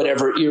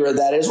whatever era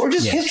that is, or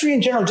just history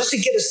in general, just to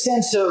get a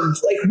sense of,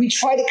 like, we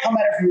try to come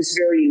at it from this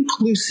very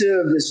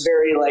inclusive, this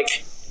very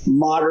like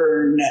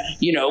modern,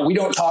 we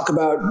don't talk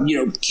about,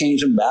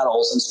 kings and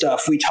battles and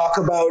stuff. We talk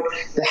about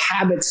the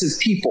habits of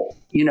people,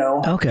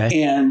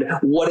 and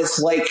what it's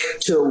like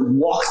to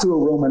walk through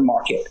a Roman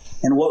market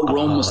and what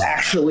Rome was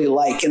actually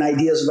like, and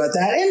ideas about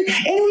that. And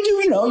we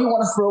do, you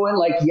want to throw in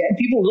like,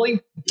 people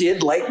really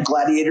did like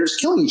gladiators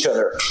killing each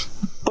other,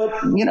 but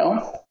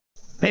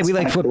hey, we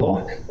like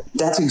football. Cool.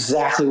 That's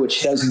exactly what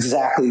that was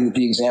exactly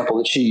the example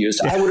that she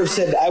used. I would have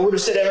said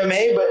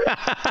MMA, but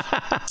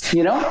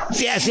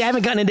Yeah, see, I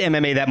haven't gotten into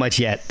MMA that much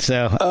yet.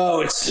 So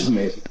it's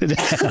amazing.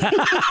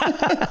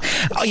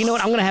 Oh, you know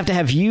what? I'm going to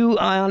have you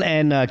on,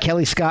 and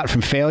Kelly Scott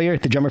from Failure,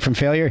 the drummer from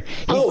Failure.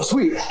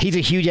 Sweet. He's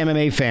a huge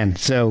MMA fan.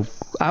 So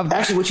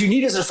actually, what you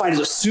need is to find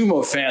a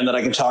sumo fan that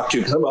I can talk to,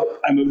 because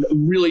I'm a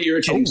really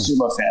irritating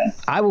sumo fan.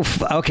 I will.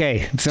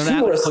 Okay, so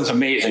sumo wrestling's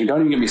amazing.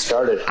 Don't even get me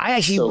started. I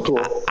actually, so cool.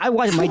 I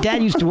watched. My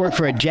dad used to work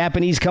for a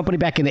Japanese company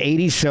back in the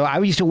 80s, so I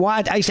used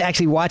to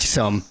actually watch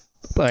some.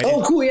 But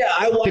cool! Yeah,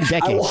 I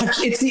watch.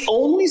 It's the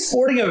only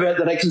sporting event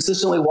that I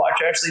consistently watch.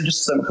 Actually,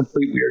 just because I'm a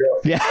complete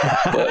weirdo. Yeah,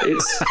 but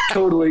it's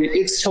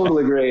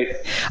totally great.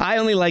 I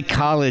only like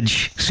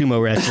college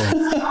sumo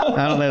wrestling.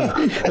 I don't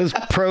know. Those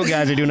pro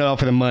guys are doing it all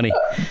for the money.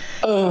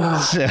 Do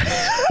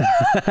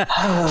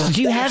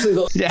you have?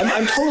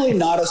 I'm totally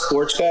not a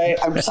sports guy.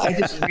 I have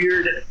this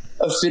weird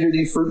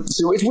affinity for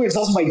sumo. It's weird. It's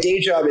also my day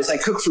job is I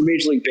cook for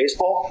Major League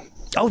Baseball.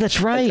 Oh,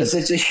 that's right.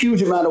 It's a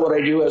huge amount of what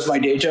I do as my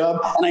day job,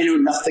 and I know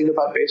nothing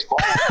about baseball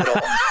at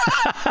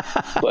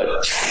all.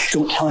 But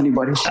don't tell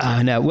anybody.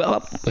 No,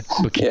 we'll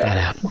keep that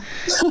out.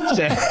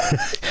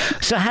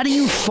 So how do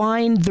you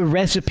find the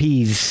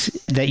recipes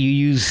that you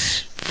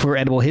use for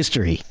Edible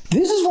History?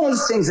 This is one of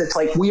those things that's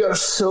like, we are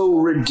so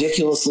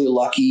ridiculously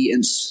lucky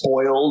and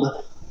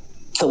spoiled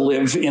to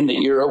live in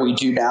the era we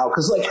do now.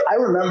 Because like, I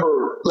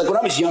remember like when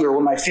I was younger,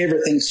 one of my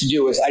favorite things to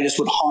do is I just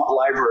would haunt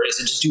libraries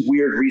and just do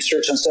weird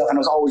research and stuff. And I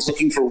was always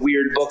looking for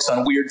weird books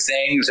on weird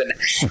things. And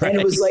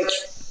it was like,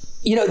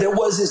 there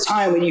was this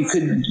time when you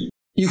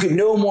could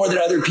know more than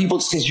other people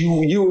just because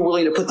you were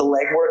willing to put the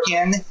legwork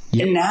in.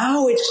 Yep. And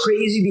now it's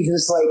crazy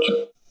because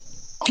like,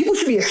 people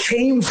should be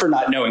ashamed for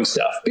not knowing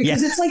stuff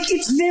because it's like,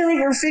 it's there at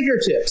your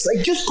fingertips.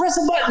 Like, just press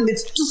a button.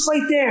 It's just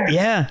right there.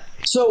 Yeah.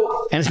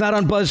 So, and it's not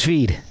on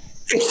BuzzFeed.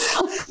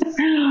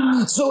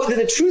 So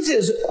the truth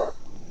is,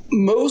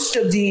 most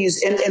of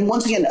these, and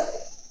once again,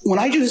 when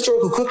I do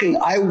historical cooking,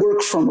 I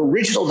work from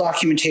original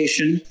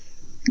documentation,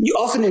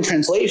 often in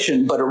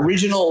translation, but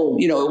original,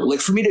 like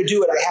for me to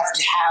do it, I have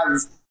to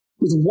have,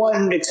 with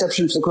one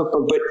exception for the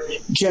cookbook, but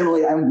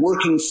generally I'm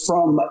working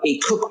from a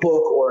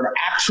cookbook or an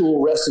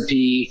actual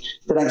recipe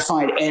that I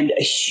find, and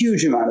a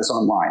huge amount is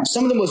online.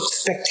 Some of the most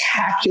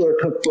spectacular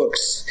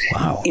cookbooks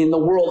in the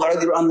world are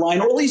either online,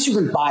 or at least you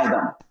can buy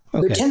them.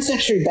 Okay. The 10th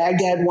century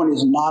Baghdad one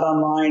is not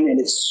online, and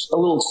it's a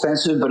little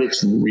expensive, but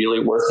it's really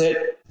worth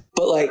it.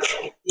 But like,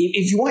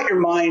 if you want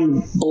your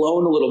mind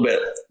blown a little bit,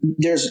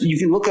 you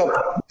can look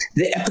up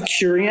the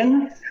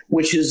Epicurean,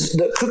 which is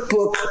the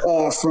cookbook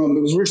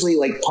it was originally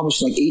like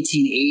published in like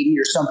 1880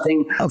 or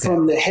something,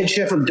 from the head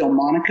chef of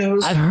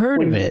Delmonico's. I've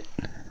heard of it.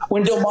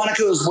 When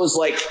Delmonico's was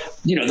like,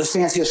 the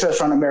fanciest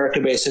restaurant in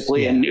America,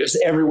 basically, and it was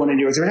everyone in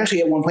New York. There was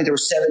actually at one point there were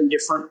 7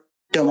 different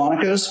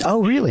Delmonico's.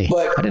 Oh, really?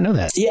 But I didn't know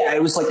that. Yeah,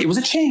 it was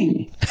a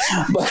chain.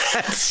 But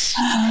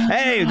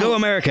hey, go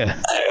America!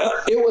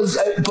 It was,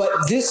 but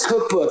this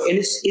cookbook, and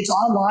it's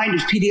online.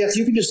 It's PDF.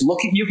 You can just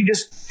you can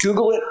just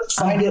Google it,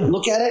 find it,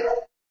 look at it.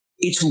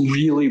 It's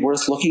really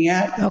worth looking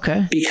at.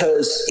 Okay.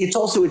 Because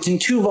it's in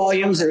 2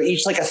 volumes. They're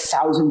each like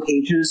 1,000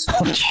 pages,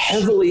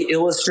 heavily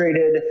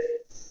illustrated.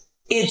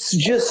 It's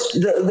just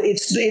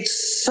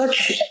it's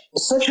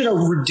such a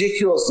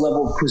ridiculous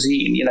level of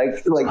cuisine.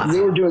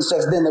 They were doing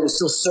stuff then that was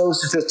still so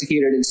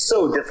sophisticated and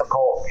so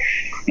difficult,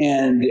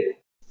 and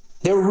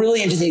they were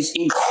really into these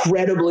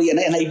incredibly and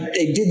I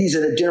did these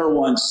at a dinner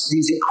once.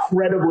 These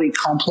incredibly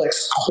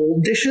complex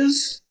cold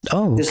dishes.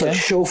 Oh, this like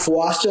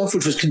chaud-froid stuff,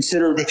 which was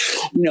considered like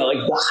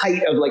the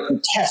height of like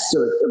the test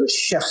of a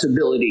chef's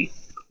ability.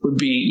 Would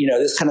be,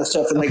 this kind of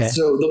stuff. And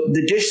so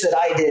the dish that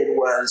I did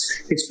was,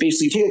 it's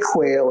basically you take a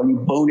quail and you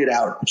bone it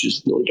out, which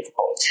is really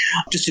difficult.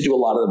 Just to do a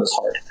lot of them is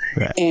hard.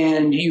 Right.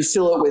 And you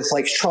fill it with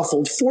like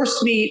truffled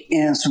forcemeat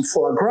and some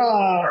foie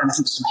gras and I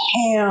think some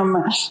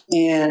ham,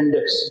 and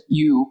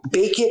you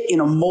bake it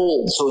in a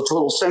mold. So it's a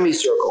little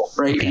semicircle,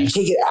 right? Okay. And you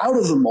take it out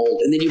of the mold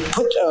and then you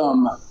put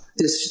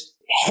this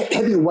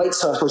heavy white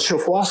sauce with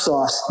chaud-froid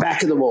sauce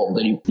back in the mold.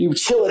 And you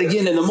chill it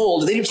again in the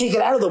mold. And then you take it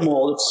out of the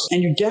mold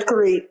and you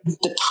decorate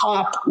the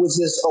top with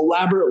this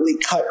elaborately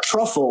cut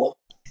truffle.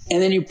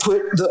 And then you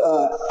put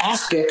the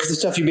aspic, the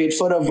stuff you made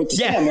fun of with the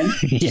salmon,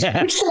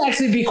 which can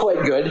actually be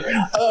quite good.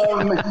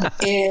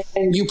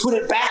 And you put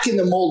it back in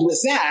the mold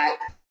with that.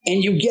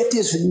 And you get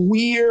this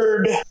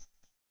weird...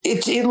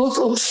 It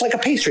looks like a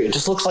pastry. It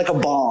just looks like a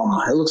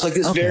bomb. It looks like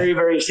this very,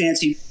 very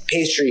fancy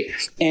pastry.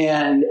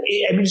 And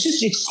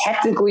it's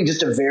technically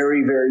just a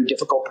very, very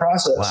difficult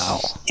process. Wow.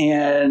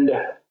 And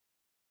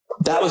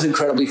that was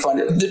incredibly fun.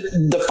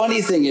 The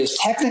funny thing is,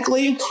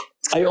 technically,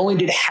 I only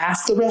did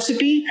half the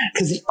recipe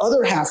because the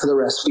other half of the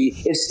recipe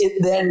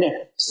it then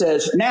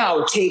says,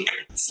 now take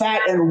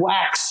fat and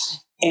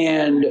wax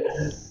and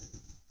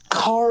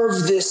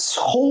carve this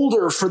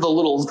holder for the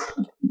little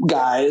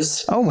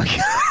guys. Oh my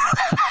God.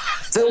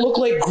 That look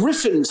like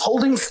griffins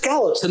holding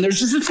scallops. And there's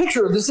just a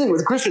picture of this thing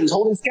with griffins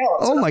holding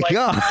scallops. Oh my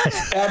God.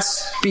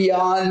 That's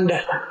beyond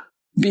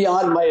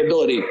my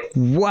ability.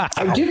 Wow.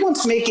 I did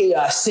once make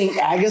a St.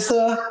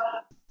 Agatha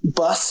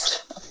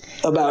bust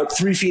about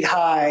 3 feet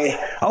high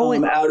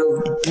out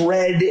of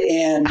bread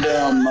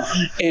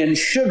and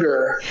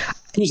sugar.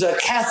 Who's a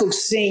Catholic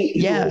saint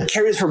who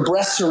carries her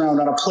breasts around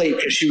on a plate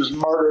because she was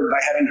martyred by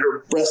having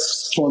her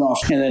breasts torn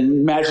off and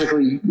then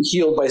magically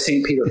healed by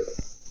St. Peter.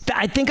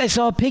 I think I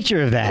saw a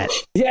picture of that.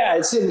 Yeah,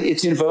 it's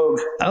in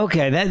Vogue.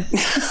 Okay,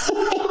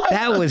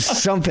 that was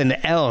something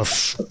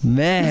else,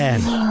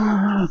 man.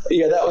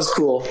 Yeah, that was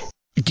cool.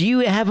 Do you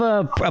have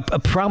a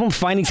problem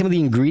finding some of the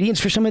ingredients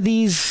for some of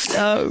these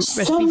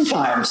recipes?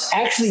 Sometimes,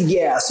 actually,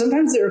 yeah.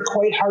 Sometimes they're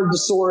quite hard to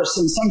source,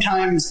 and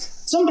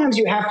sometimes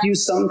you have to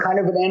use some kind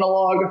of an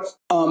analog.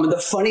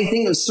 The funny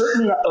thing is,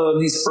 certain of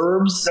these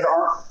herbs that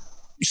aren't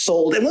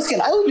sold, and once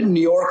again, I live in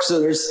New York, so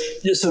there's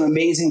just some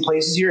amazing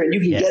places here, and you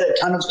can get a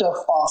ton of stuff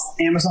off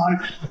Amazon,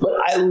 but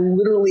I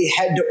literally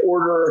had to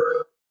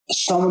order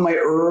some of my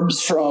herbs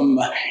from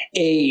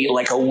a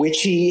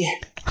witchy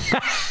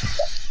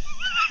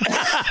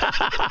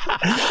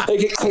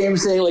like it came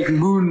saying like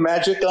moon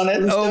magic on it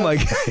and stuff. My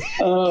God.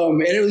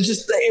 And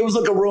it was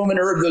like a Roman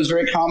herb that was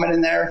very common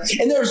in there.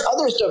 And there's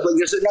other stuff, like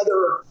there's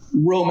another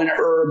Roman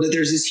herb that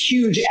there's this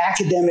huge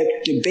academic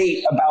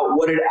debate about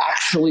what it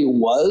actually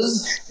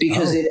was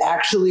because it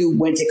actually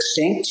went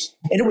extinct.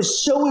 And it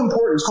was so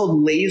important. It's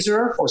called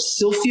laser or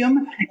silphium.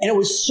 And it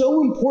was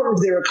so important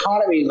to their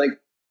economy, like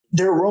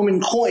their Roman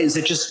coins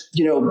that just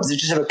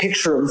have a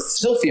picture of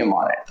silphium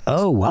on it.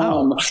 Oh,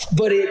 wow.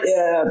 But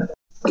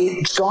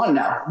it's gone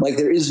now. Like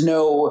there's a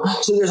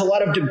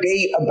lot of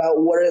debate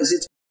about what it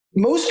is.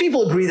 Most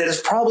people agree that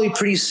it's probably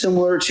pretty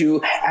similar to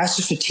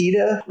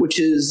asafoetida, which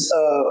is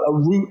a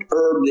root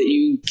herb that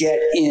you get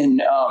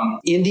in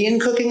Indian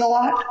cooking a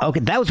lot.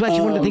 Okay, that was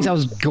actually one of the things I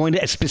was going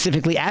to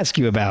specifically ask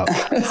you about.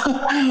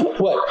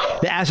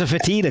 What? The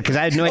asafoetida, because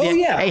I had no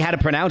idea how to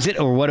pronounce it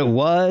or what it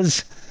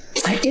was.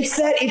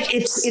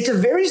 It's a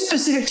very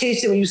specific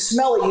taste, and when you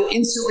smell it, you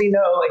instantly know.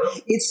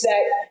 Like it's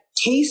that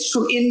taste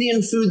from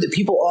Indian food that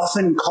people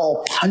often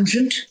call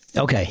pungent.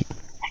 Okay.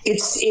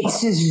 It's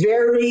this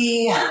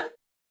very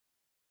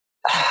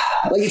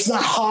like it's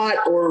not hot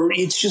or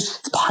it's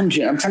just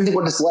pungent. I'm trying to think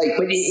what it's like,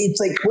 but it's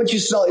like once you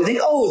smell it, you think,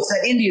 oh, it's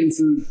that Indian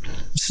food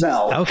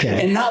smell.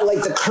 Okay. And not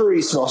like the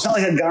curry smell. It's not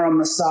like a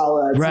garam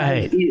masala. It's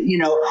right. Like,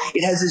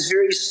 it has this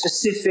very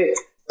specific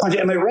punch.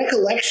 And my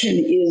recollection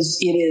is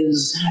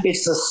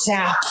it's the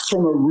sap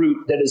from a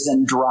root that is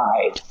then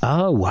dried.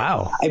 Oh,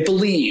 wow. I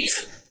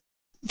believe.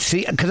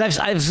 See, because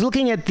I was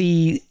looking at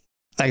like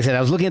I said,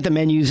 I was looking at the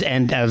menus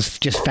and I was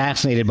just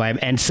fascinated by them.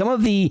 And some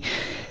of the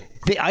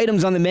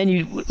items on the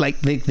menu, like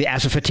the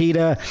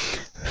asafoetida,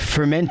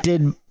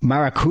 fermented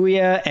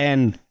maracuya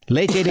and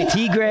leche de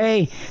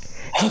tigre.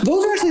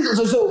 Those are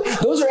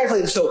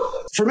actually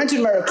fermented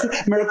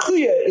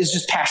maracuya is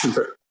just passion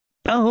fruit.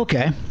 Oh,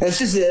 okay. It's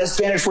just a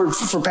Spanish word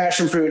for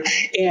passion fruit,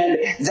 and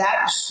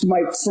that's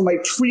for my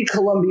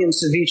pre-Columbian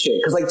ceviche,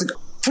 because like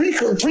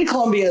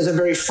pre-Columbian is a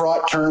very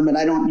fraught term, and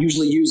I don't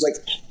usually use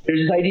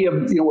there's this idea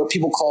of what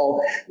people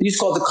used to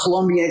call it the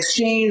Columbian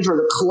exchange or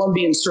the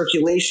Columbian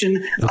circulation.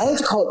 Okay. I like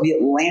to call it the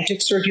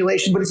Atlantic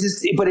circulation, but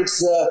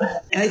it's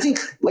and I think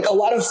like a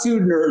lot of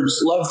food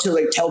nerds love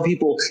to tell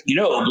people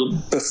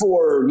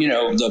before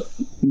the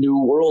New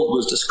World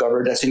was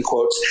discovered, that's in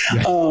quotes.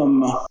 Right.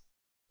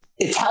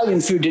 Italian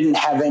food didn't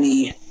have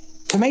any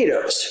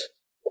tomatoes,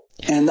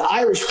 and the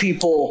Irish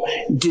people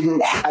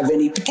didn't have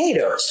any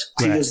potatoes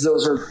because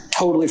those are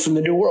totally from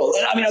the New World.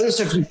 And I mean, other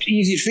stuff is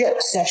easy to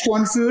forget.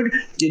 Szechuan food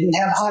didn't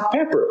have hot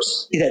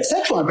peppers. It had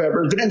Szechuan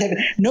peppers, but didn't have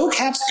no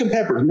capsicum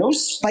peppers, no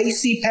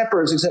spicy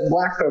peppers except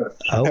black pepper,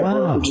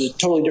 wow. Which is a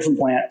totally different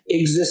plant,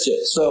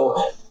 existed. So,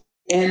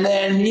 and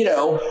then,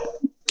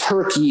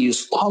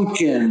 turkeys,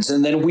 pumpkins,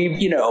 and then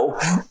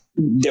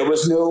there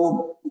was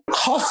no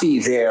coffee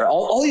there.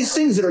 All these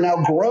things that are now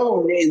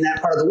grown in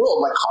that part of the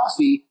world, like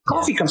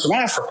coffee comes from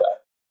Africa,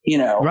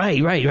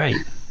 Right.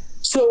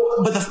 So,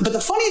 but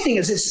the funny thing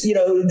is,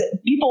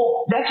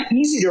 people, that's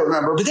easy to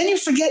remember, but then you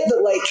forget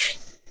that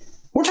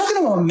we're talking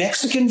about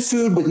Mexican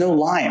food with no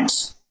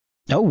limes.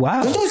 Oh,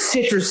 wow. There was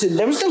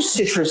no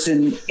citrus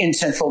in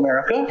Central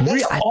America.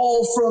 That's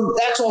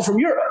all from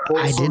Europe.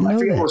 I didn't know that. I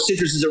forget where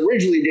citrus is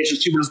originally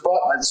indigenous to, but it was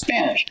brought by the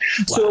Spanish.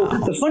 Wow. So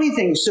the funny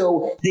thing,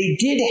 they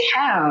did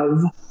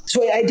have,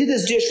 I did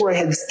this dish where I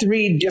had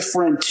 3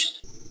 different,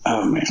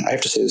 oh man, I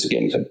have to say this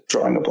again because I'm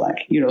drawing a blank.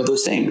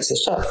 Those things, the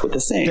stuff with the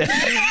thing,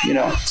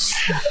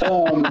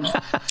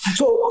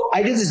 So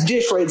I did this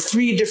dish where I had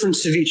 3 different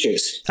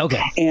ceviches. Okay.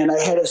 And I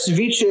had a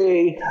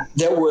ceviche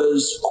that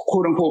was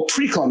quote unquote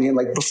pre-Columbian,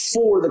 like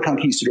before the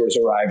conquistadors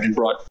arrived and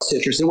brought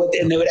citrus.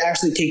 And they would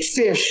actually take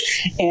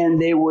fish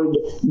and they would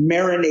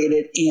marinate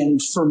it in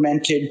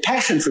fermented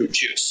passion fruit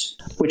juice,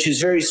 which is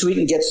very sweet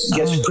and gets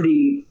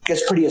pretty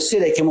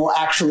acidic, and will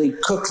actually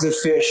cook the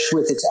fish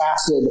with its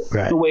acid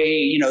the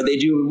way they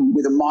do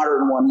with a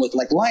modern one with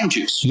lime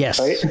juice. Yes,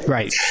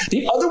 right.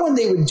 The other one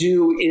they would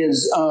do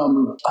is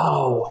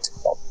what's it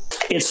called?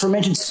 It's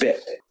fermented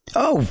spit.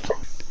 Oh,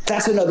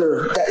 that's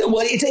another.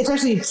 It's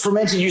actually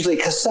fermented usually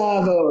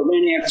cassava or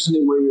manioc or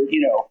something where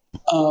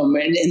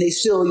and they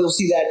still, you'll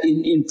see that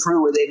in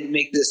Peru where they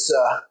make this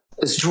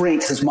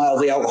drink that's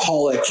mildly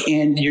alcoholic,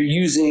 and you're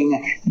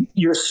using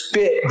your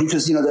spit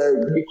because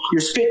your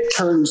spit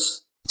turns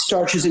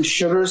starches into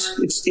sugars.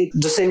 It's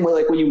the same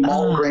way when you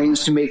malt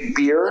grains to make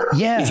beer.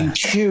 Yeah.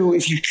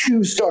 If you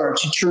chew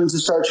starch, it turns the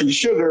starch into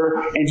sugar,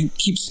 and if you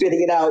keep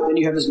spitting it out, then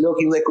you have this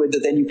milky liquid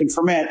that then you can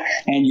ferment,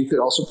 and you could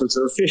also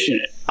preserve fish in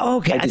it.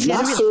 Okay. I did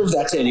not serve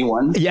that to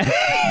anyone. Yeah.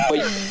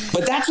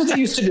 But that's what they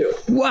used to do.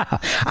 Wow.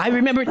 I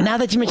remember, now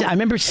that you mentioned, I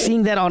remember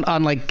seeing that on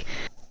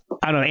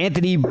I don't know,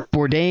 Anthony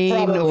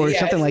Bourdain or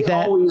something like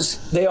that.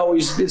 They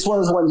always, it's one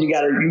of those ones you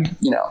gotta do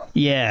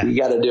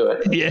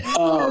it. Yeah.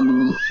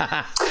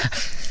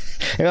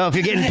 Well, if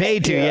you're getting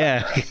paid to,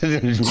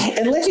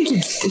 And leche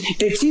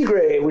de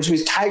tigre, which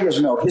means tiger's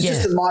milk, is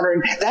just the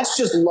modern, that's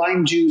just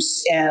lime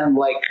juice and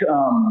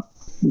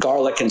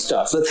garlic and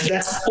stuff. Or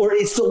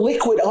it's the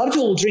liquid. A lot of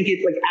people will drink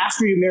it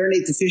after you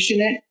marinate the fish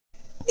in it.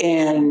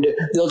 And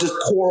they'll just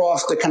pour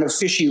off the kind of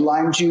fishy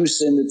lime juice,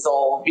 and it's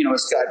all,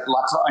 it's got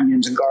lots of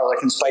onions and garlic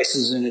and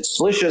spices, and it's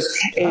delicious.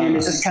 And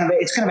it's kind of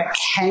a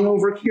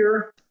hangover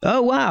cure.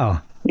 Oh,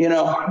 wow.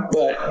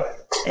 But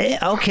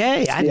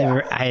okay,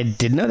 I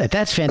didn't know that.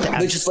 That's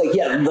fantastic. It's just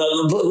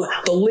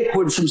the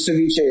liquid from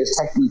ceviche is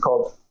technically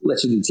called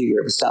leche de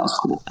tigre. It sounds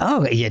cool.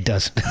 Oh, yeah, it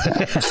does.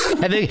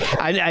 I think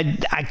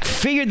I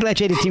figured leche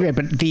de tigre,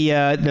 but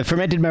the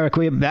fermented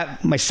maracuya,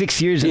 that my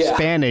 6 years of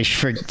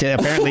Spanish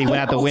apparently went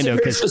out the window.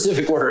 It's a very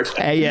specific word.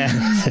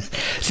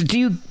 So do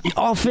you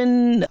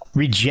often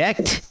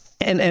reject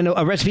and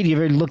a recipe? Do you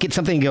ever look at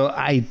something and go,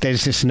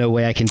 there's just no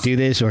way I can do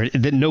this, or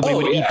that nobody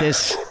would eat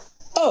this?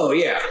 Oh,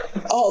 yeah.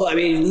 I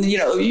mean,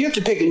 you have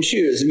to pick and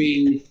choose. I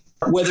mean,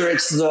 whether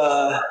it's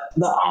the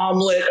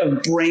omelet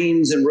of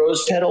brains and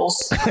rose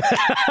petals. I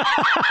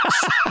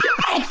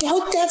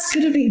doubt that's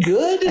going to be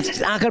good. It's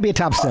not going to be a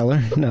top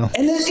seller, no.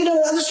 And there's,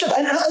 other stuff.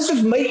 And other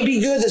stuff might be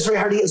good. It's very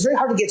hard to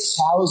get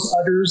sow's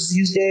udders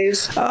these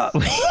days.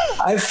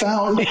 I've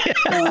found.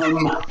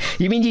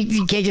 You mean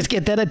you can't just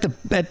get that at the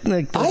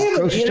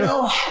grocery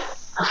store?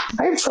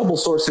 I have trouble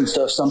sourcing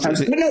stuff sometimes.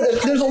 But no,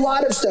 there's a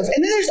lot of stuff.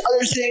 And then there's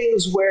other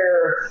things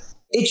where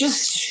it's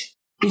just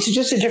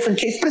a different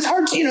taste. But it's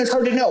hard to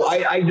know.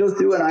 I go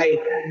through and I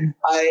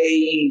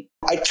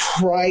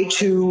try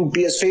to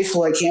be as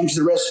faithful as I can to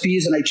the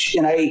recipes, and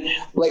I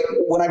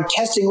when I'm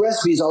testing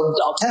recipes,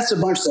 I'll test a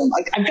bunch of them.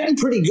 I've gotten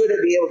pretty good at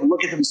being able to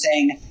look at them and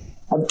saying,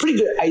 I have a pretty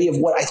good idea of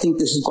what I think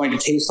this is going to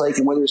taste like,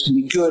 and whether it's going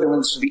to be good or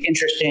whether it's going to be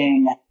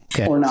interesting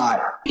or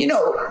not.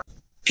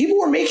 People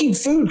were making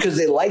food because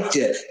they liked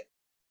it.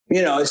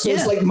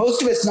 It's like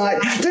most of it's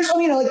not. There's,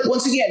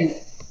 once again,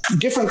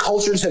 different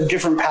cultures have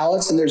different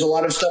palates, and there's a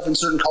lot of stuff in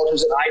certain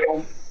cultures that I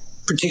don't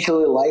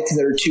particularly like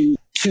that are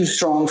too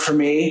strong for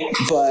me,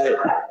 but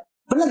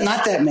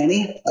not that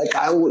many. Like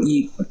I will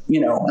eat,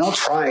 and I'll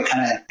try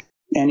kind of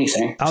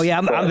anything. Oh yeah,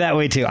 I'm that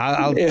way too.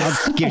 I'll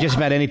give just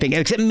about anything,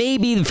 except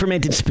maybe the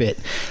fermented spit,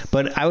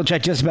 but I will try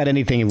just about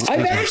anything.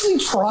 I've actually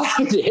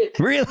tried it.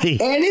 Really?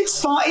 And it's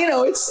fine.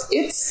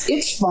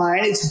 It's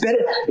fine. It's better.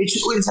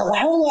 It's a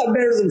hell of a lot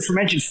better than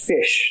fermented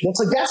fish.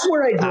 That's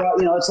where I draw.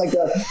 It's like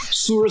a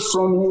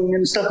surströmming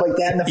and stuff like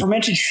that. And the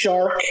fermented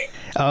shark.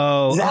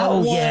 That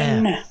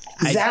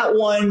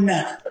one.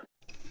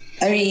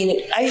 I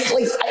mean, I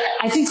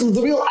think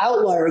the real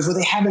outliers, what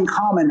they have in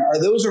common,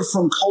 those are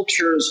from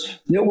cultures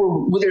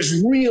where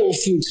there's real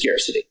food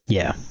scarcity.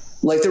 Yeah.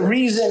 Like the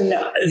reason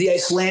the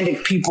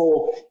Icelandic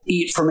people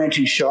eat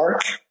fermented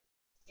shark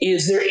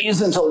is there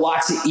isn't a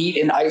lot to eat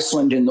in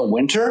Iceland in the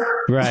winter.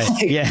 Right.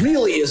 It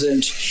really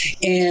isn't.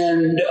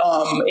 And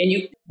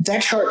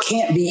that shark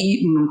can't be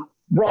eaten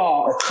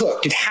raw or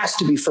cooked. It has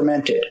to be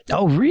fermented.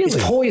 Oh, really?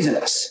 It's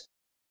poisonous.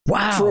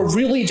 Wow. For a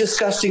really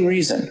disgusting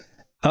reason.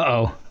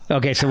 Uh-oh.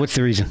 Okay, so what's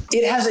the reason?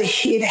 It has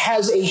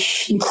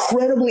a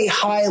incredibly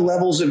high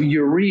levels of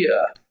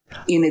urea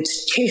in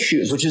its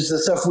tissues, which is the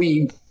stuff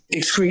we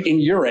excrete in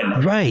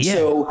urine. Right, yeah.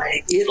 So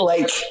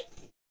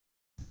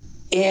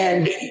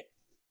and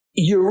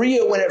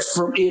urea when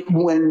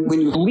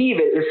you leave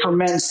it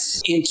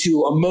ferments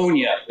into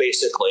ammonia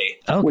basically,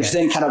 which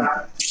then kind of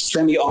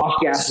send the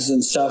off gases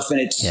and stuff, and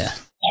it's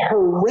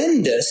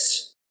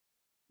horrendous.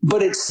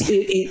 But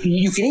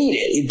you can eat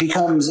it. It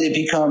becomes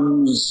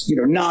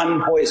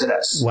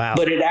non-poisonous. Wow.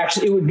 But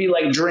it would be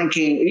like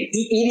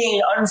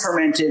eating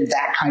unfermented,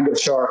 that kind of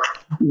shark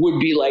would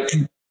be like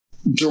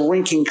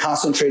drinking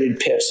concentrated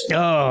piss.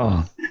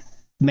 Oh,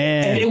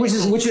 man. And which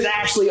is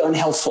actually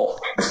unhealthful.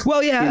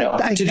 Well, yeah.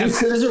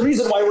 There's a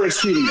reason why we're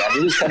excreting that.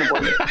 It is kind of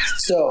weird.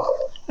 So.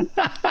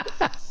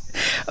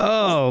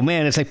 Oh,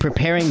 man. It's like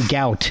preparing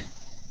gout.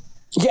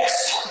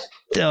 Yes.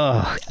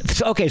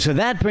 Okay, so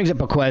that brings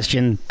up a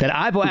question that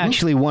I've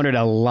actually wondered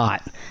a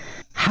lot.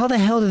 How the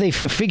hell do they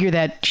figure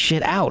that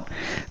shit out?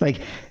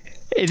 Like,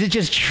 is it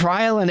just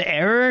trial and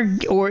error,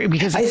 or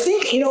because I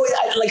think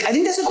I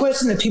think that's a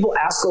question that people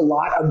ask a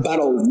lot about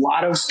a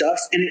lot of stuff,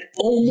 and it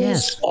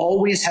almost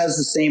always has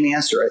the same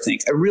answer. I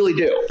think I really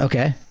do.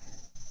 Okay,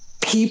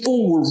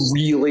 people were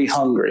really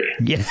hungry.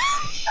 Yeah.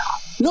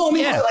 No, I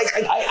mean,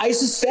 I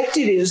suspect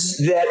it is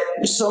that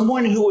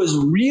someone who was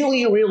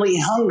really, really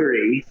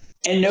hungry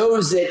and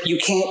knows that you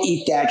can't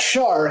eat that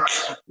shark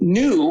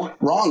knew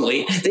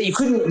wrongly that they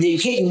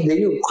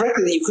knew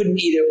correctly that you couldn't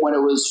eat it when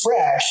it was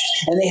fresh,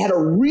 and they had a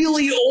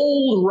really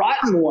old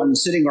rotten one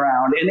sitting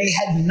around, and they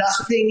had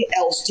nothing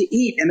else to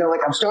eat, and they're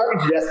like, I'm starving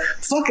to death,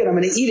 fuck it, I'm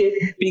going to eat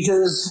it,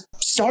 because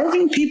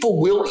starving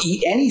people will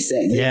eat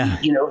anything. Yeah.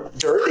 They eat,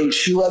 dirt, they eat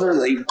shoe leather,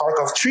 they eat bark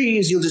off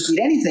trees, you'll just eat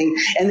anything,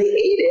 and they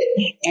ate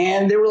it,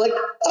 and they were like,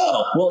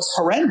 oh, well, it's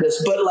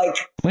horrendous, but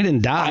we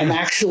didn't die. I'm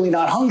actually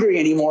not hungry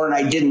anymore, and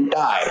I didn't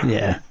die.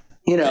 Yeah.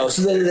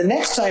 So then the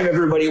next time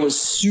everybody was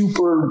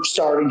super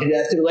starving to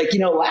death, they were like,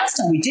 last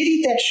time we did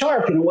eat that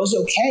shark and it was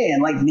okay.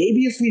 And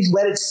maybe if we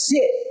let it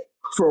sit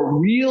for a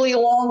really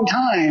long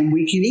time,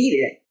 we can eat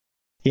it.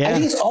 Yeah. I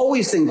think it's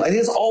always things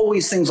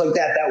like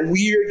that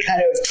weird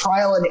kind of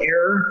trial and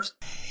error.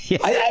 Yeah.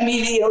 I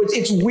mean,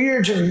 it's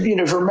weird to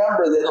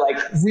remember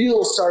that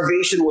real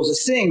starvation was a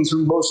thing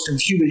through most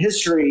of human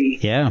history.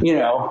 Yeah.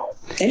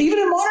 And even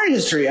in modern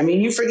history, I mean,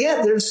 you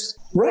forget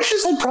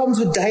Russia's had problems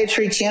with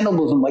dietary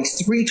cannibalism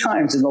 3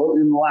 times in the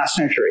last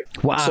century.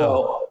 Wow.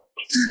 So,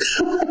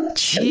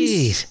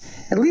 jeez,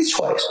 at least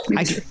twice.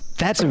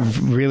 That's a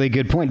really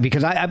good point,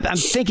 because I'm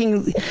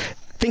thinking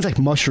things like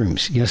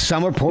mushrooms.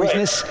 Some are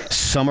poisonous,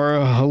 some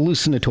are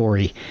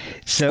hallucinatory.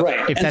 So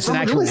if that's an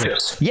actual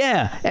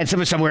and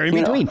some are somewhere in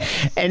between.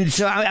 And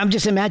so I'm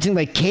just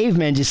imagining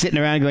cavemen just sitting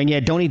around going,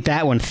 don't eat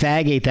that one.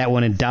 Thag ate that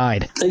one and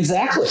died.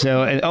 Exactly.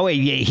 So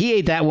he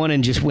ate that one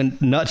and just went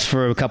nuts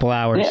for a couple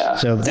hours. Yeah.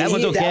 So that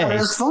one's okay. That one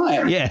is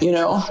fine. Yeah.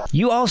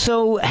 You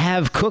also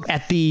have cooked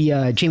at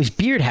the James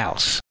Beard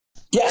House.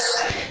 Yes.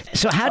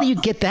 So how do you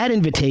get that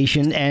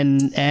invitation,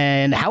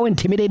 and how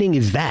intimidating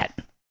is that?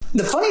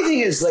 The funny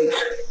thing is,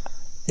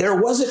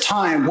 there was a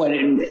time when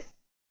it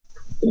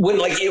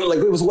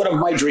was one of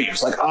my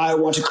dreams. I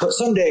want to cook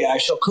someday. I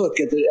shall cook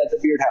at the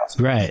Beard House.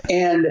 Right.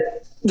 And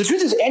the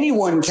truth is,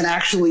 anyone can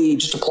actually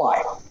just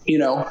apply.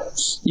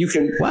 You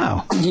can.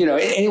 Wow.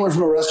 Anyone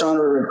from a restaurant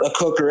or a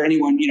cook or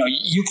anyone.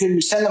 You can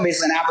send them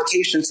basically an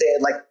application and say,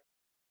 I'd like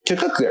to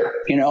cook there.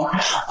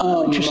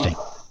 Interesting.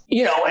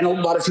 And a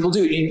lot of people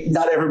do.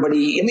 Not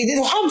everybody. I mean,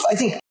 they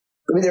have.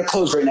 They're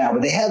closed right now,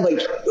 but they had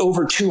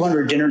over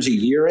 200 dinners a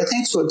year, I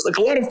think. So it's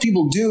a lot of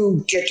people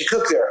do get to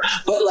cook there.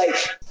 But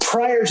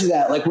prior to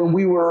that, when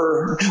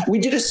we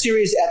did a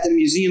series at the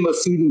Museum of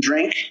Food and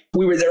Drink.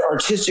 We were their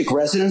artistic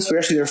residents. We were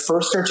actually their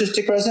first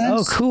artistic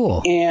residents. Oh,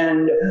 cool.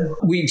 And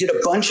we did a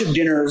bunch of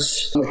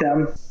dinners with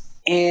them.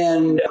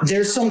 And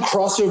there's some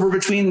crossover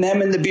between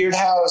them and the Beard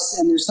House,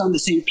 and there's some of the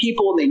same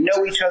people, and they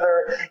know each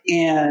other.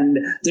 And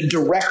the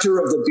director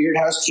of the Beard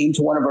House came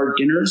to one of our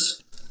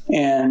dinners.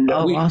 And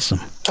we awesome.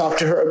 talked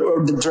to her,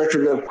 or the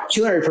director of the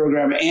culinary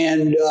program,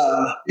 and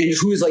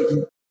who is like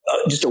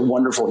just a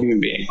wonderful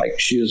human being. Like,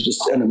 she was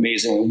just an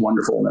amazingly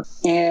wonderful woman.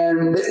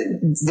 And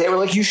they were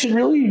like, you should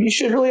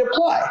really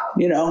apply,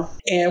 you know?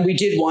 And we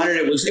did one, and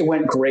it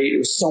went great. It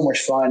was so much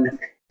fun.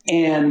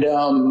 And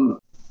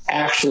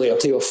actually, I'll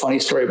tell you a funny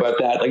story about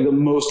that. Like, the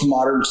most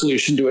modern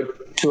solution to a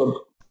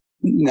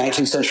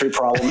 19th century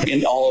problem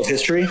in all of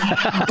history.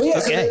 But yeah,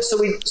 okay. so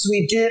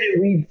we did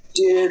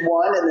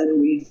one, and then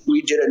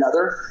we did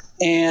another,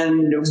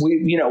 and I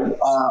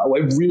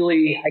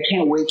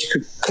can't wait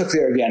to cook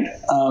there again.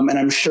 And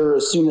I'm sure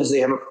as soon as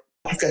they've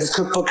got this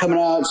cookbook coming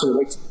out, so we'd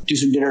like to do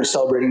some dinner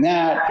celebrating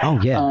that.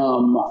 Oh yeah.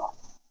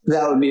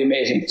 That would be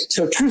amazing.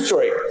 So, true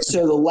story.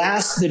 So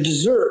the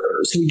dessert.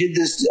 So we did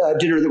this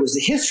dinner that was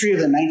the history of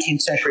the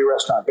 19th century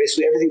restaurant.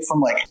 Basically everything from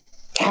like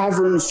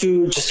tavern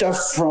food to stuff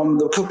from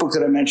the cookbook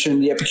that I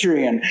mentioned, the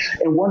Epicurean.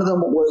 And one of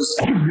them was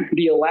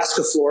the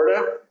Alaska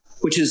Florida,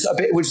 which is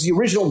the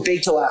original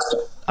baked Alaska.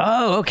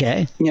 Oh,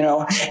 okay. You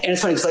know, and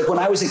it's funny. It's like when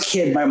I was a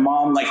kid, my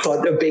mom like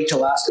thought a baked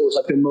Alaska was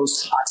like the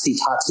most hotsy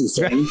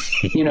thing,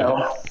 you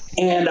know.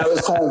 And I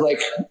was kind of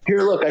like,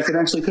 here, look, I can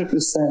actually cook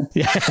this thing.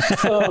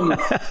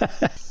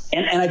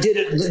 And I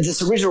did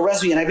this original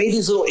recipe, and I made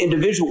these little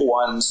individual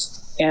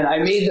ones, and I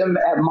made them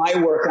at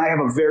my work. And I have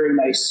a very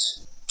nice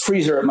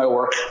freezer at my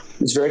work.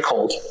 It's very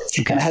cold.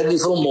 Okay. And I had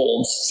these little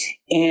molds,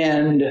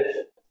 and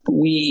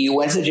we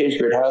went to the James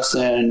Beard house,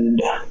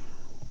 and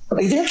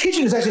like, their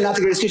kitchen is actually not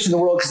the greatest kitchen in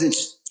the world because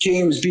it's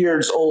James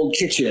Beard's old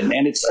kitchen,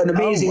 and it's an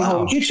amazing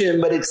home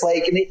kitchen, but it's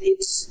like, and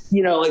it's,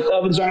 you know, like the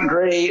ovens aren't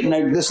great, and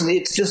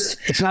it's just,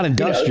 it's not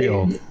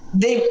industrial. You know,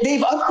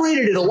 they've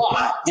upgraded it a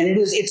lot, and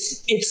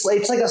it's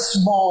like a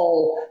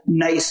small,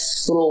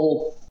 nice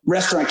little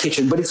restaurant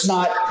kitchen, but it's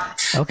not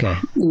okay.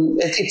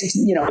 It's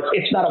you know,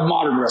 it's not a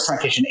modern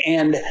restaurant kitchen,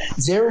 and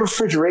their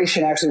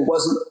refrigeration actually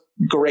wasn't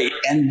great,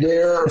 and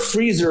their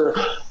freezer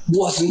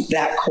wasn't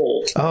that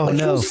cold. Oh, like,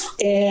 no.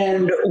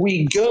 And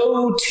we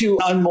go to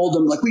unmold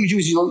them. Like, what you do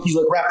is you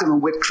like wrap them in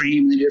whipped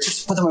cream, and then you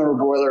just put them in a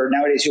broiler.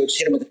 Nowadays you would just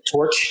hit them with a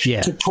torch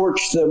to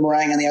torch the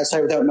meringue on the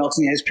outside without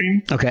melting the ice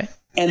cream. Okay.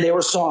 And they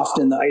were soft,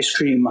 and the ice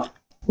cream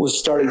was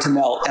starting to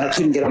melt, and I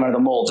couldn't get them out of the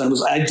molds, and we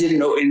didn't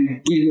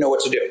know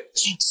what to do.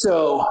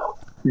 So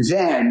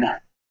then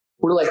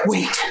we're like,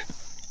 wait.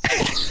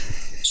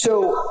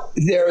 So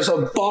there's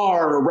a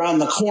bar around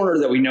the corner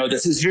that we know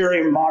that's this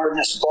very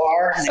modernist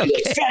bar, and they do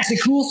like fancy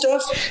cool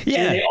stuff. Yeah.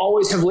 And they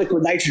always have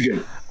liquid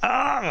nitrogen.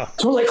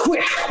 So we're like,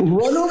 quick,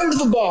 run over to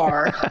the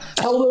bar,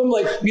 tell them,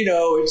 like, you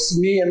know, it's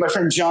me and my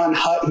friend John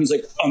Hutt, who's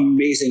like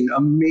amazing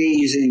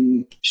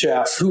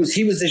chef.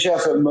 He was the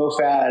chef at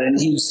MoFad, and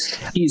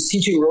he's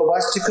teaching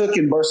robots to cook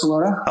in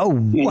Barcelona. Oh, wow.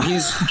 And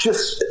he's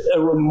just a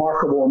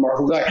remarkable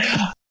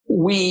guy.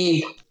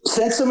 We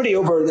sent somebody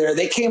over there.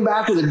 They came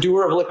back with a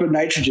dewar of liquid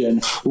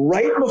nitrogen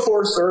right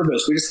before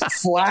service. We just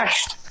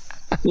flashed.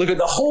 Look at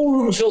the whole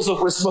room fills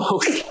up with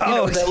smoke. With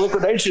that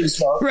liquid nitrogen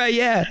smoke. Right,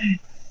 yeah.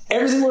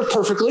 Everything worked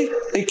perfectly.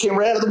 They came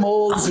right out of the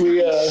molds.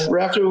 We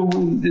wrapped them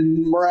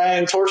in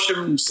meringue, torched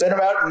them, sent them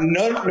out. And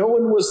no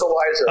one was the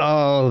wiser.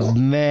 Oh,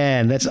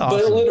 man, that's awesome.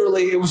 But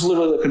it was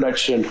literally liquid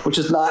nitrogen, which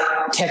is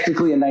not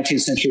technically a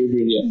 19th century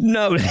ingredient.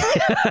 No.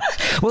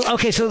 Well,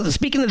 okay, so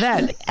speaking of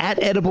that,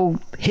 at Edible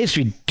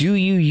History, do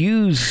you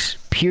use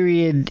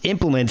period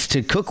implements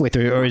to cook with,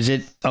 or is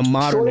it a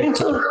modern? Short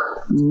answer,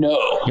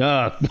 no.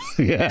 Yeah.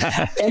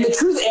 And the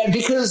truth,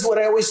 because what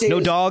I always say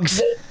is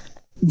dogs?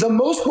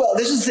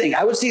 This is the thing.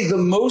 I would say the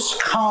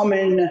most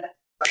common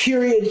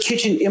period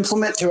kitchen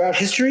implement throughout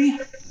history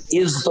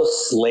is the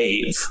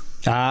slave.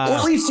 Or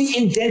at least the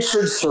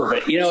indentured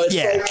servant. You know, it's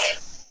like,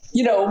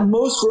 you know,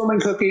 most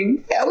Roman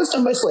cooking, was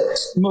done by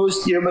slaves.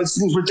 Most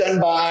things were done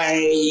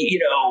by,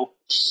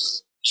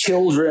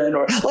 children,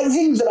 or like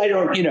things that I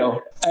don't,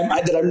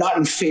 that I'm not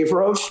in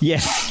favor of.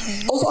 Yeah.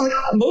 Also,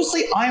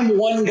 mostly I'm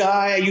one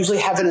guy. I usually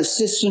have an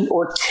assistant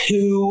or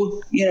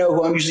two,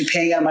 who I'm usually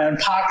paying out of my own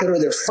pocket, or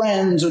they're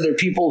friends, or they're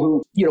people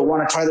who,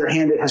 want to try their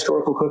hand at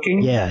historical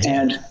cooking. Yeah.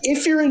 And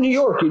if you're in New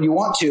York and you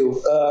want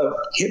to,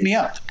 hit me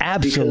up.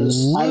 Absolutely.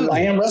 Because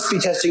I am recipe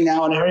testing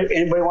now, and if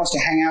anybody wants to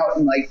hang out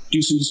and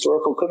do some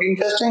historical cooking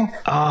testing.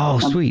 Oh,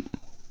 sweet.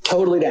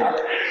 Totally down.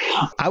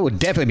 I would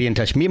definitely be in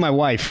touch. Me and my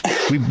wife,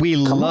 we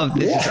love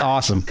this. Yeah. It's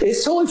awesome.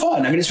 It's totally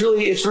fun. I mean, it's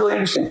really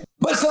interesting.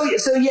 But so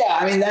yeah,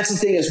 I mean, that's the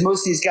thing is most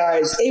of these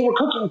guys, we're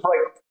cooking for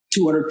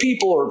 200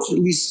 people or at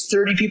least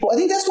 30 people. I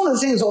think that's one of the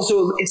things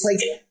also, it's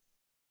like,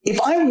 if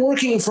I'm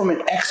working from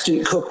an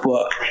extant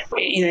cookbook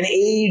in an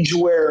age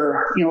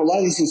where, a lot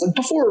of these things, like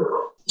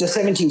before the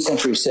 17th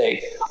century,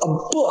 say, a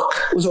book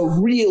was a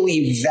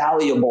really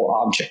valuable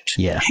object.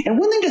 Yeah. And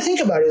one thing to think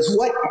about is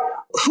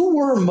who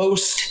were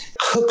most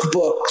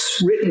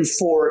cookbooks written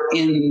for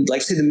in,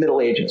 say, the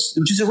Middle Ages,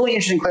 which is a really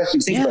interesting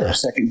question to think about for a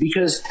second,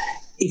 because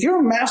if you're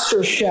a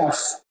master chef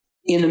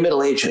in the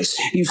Middle Ages,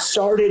 you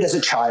started as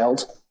a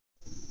child,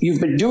 you've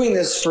been doing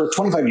this for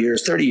 25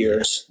 years, 30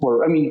 years,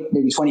 or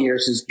maybe 20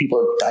 years as people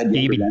have died.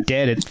 Maybe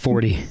dead at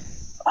 40.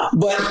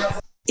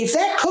 But if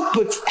that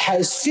cookbook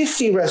has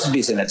 50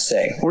 recipes in it,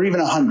 say, or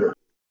even 100,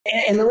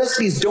 And the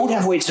recipes don't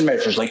have weights and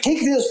measures. Like,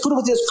 take this, put it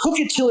with this, cook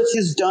it till it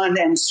is done,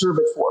 and serve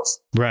it forth.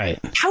 Right.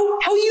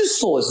 How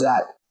useful is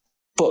that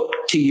book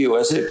to you?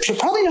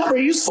 Probably not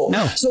very useful.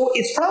 No. So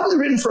it's probably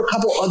written for a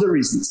couple other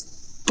reasons.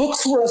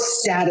 Books were a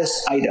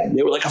status item.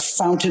 They were like a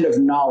fountain of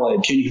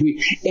knowledge.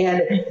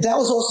 And that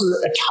was also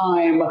a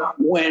time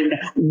when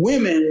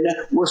women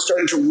were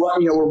starting to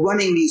run, were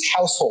running these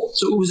households.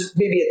 So it was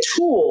maybe a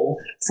tool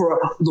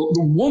for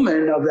the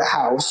woman of the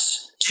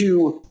house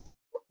to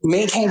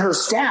maintain her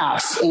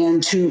staff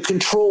and to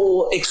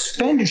control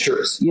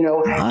expenditures,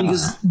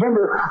 because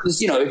remember,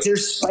 if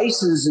there's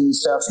spices and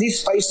stuff, these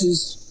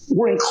spices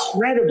were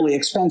incredibly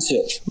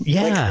expensive.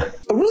 Yeah. Like,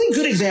 a really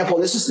good example.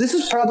 This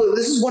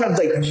is one of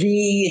like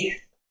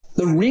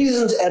the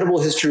reasons edible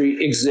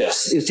history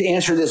exists is to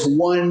answer this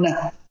one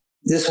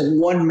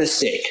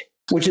mistake,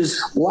 which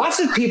is lots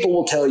of people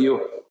will tell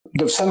you,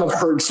 some have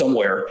heard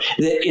somewhere,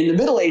 that in the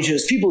Middle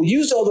Ages, people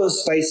used all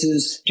those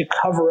spices to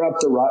cover up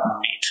the rotten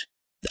meat.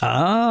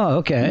 Oh,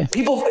 okay.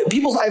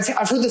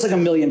 I've heard this like a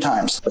million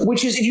times,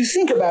 which is, if you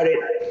think about it,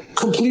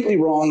 completely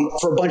wrong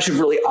for a bunch of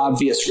really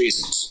obvious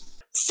reasons.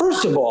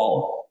 First of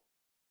all,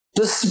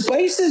 the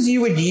spices you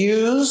would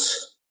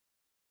use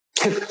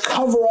to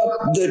cover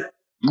up the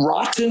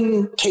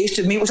rotten taste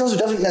of meat, which also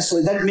doesn't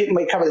necessarily, that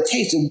might cover the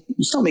taste, it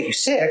will still make you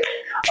sick.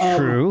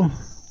 True.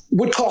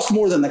 Would cost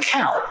more than the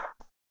cow.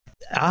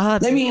 I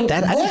didn't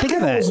think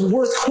of that. Was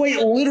worth quite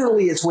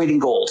literally its weight in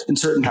gold in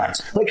certain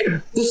times. Like,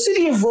 the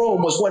city of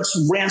Rome was once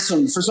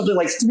ransomed for something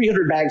like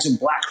 300 bags of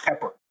black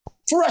pepper.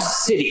 For a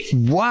city.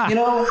 Wow.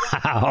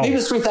 Maybe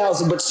it's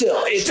 3,000, but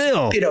still.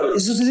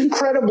 This is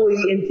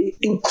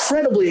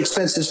incredibly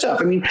expensive stuff.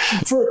 I mean,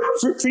 for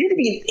you to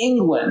be in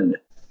England,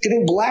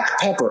 getting black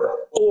pepper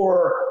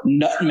or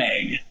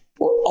nutmeg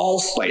or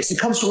allspice, it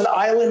comes from an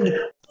island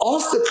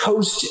off the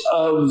coast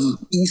of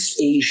East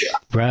Asia.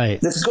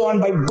 Right. That's gone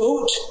by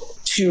boat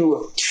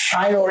to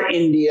China or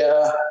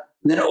India,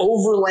 then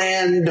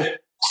overland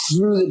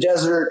through the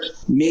desert,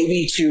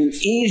 maybe to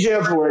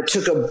Egypt, where it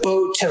took a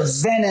boat to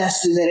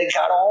Venice, and then it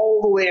got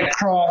all the way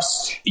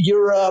across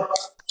Europe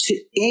to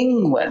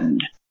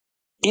England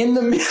in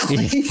the Middle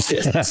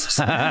Ages.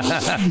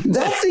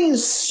 That thing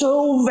is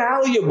so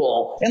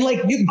valuable. And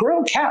you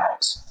grow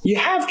cows. You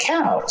have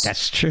cows.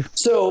 That's true.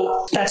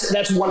 So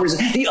that's one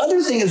reason. The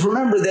other thing is,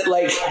 remember that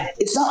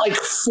it's not like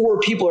 4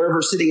 people are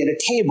ever sitting at a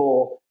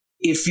table.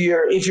 If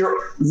you're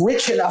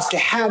rich enough to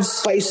have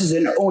spices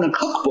and own a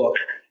cookbook,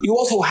 you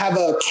also have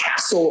a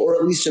castle or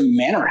at least a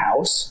manor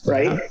house,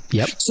 right?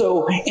 Yep.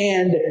 So,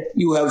 and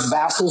you have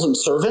vassals and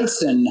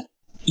servants, and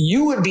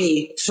you would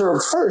be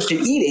served first in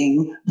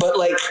eating, but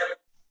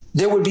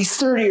there would be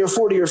 30 or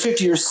 40 or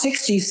 50 or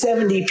 60,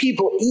 70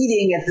 people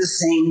eating at the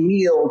same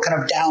meal kind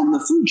of down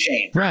the food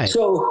chain. Right.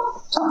 So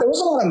there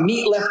wasn't a lot of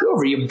meat left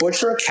over. You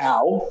butcher a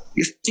cow,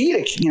 you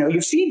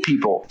feed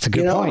people. It's a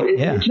good point.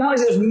 It's not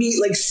like there's meat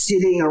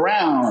sitting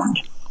around,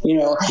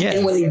 Yeah.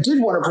 And when they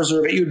did want to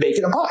preserve it, you would bake it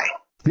in a pie.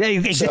 Yeah,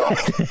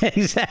 exactly.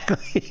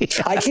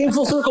 I came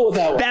full circle with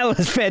that one. That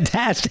was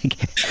fantastic.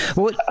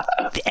 Well,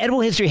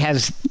 Edible History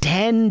has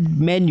 10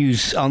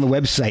 menus on the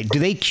website. Do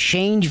they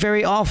change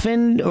very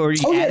often? Or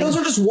those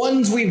are just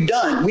ones we've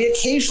done. We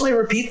occasionally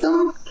repeat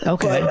them.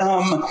 Okay. But,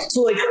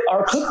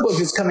 our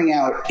cookbook is coming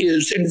out,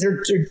 and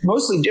they're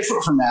mostly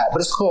different from that,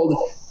 but it's called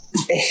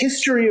A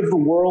History of the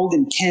World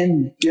in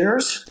 10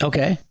 Dinners.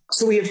 Okay.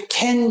 So we have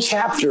 10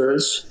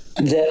 chapters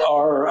that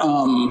are,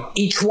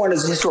 each one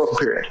is a historical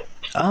period.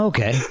 Oh,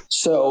 okay.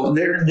 So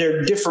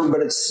they're different,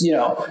 but it's,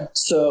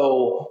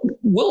 so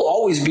we'll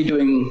always be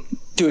doing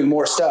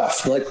more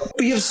stuff.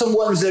 We have some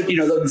ones that,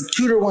 the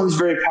Tudor one's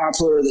very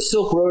popular. The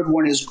Silk Road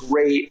one is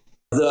great.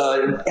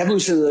 The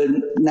evolution of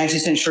the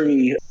 19th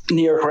century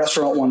New York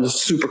restaurant one is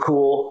super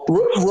cool.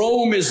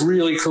 Rome is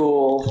really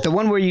cool. The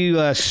one where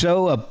you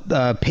sew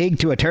a pig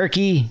to a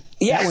turkey?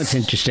 Yes. That one's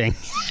interesting.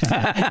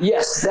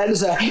 Yes, that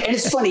is and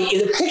it's funny.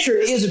 In the picture,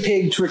 it is a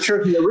pig to a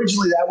turkey.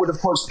 Originally, that would, of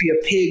course, be a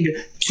pig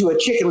to a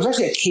chicken. It was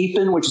actually a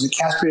capon, which is a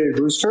castrated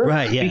rooster.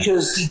 Right, yeah.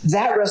 Because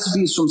that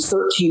recipe is from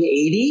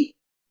 1380.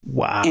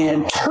 Wow.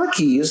 And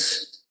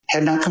turkeys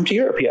had not come to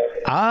Europe yet.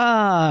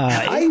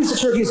 I used the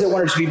turkeys that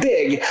wanted to be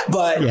big,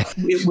 but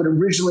it would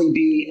originally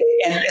be,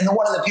 and the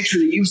one in the picture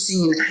that you've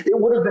seen,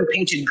 it would have been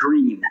painted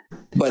green,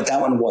 but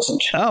that one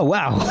wasn't. Oh,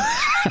 wow.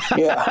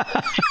 Yeah.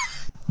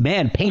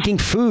 Man, painting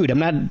food.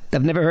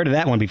 I've never heard of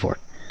that one before.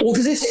 Well,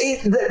 because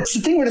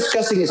the thing we're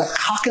discussing is a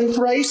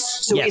cockanthrice.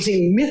 So it's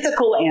a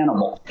mythical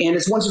animal. And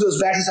it's once it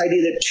goes back to this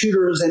idea that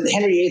Tudors and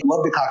Henry VIII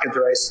loved the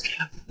cockanthrice.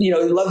 They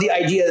love the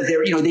idea that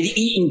they'd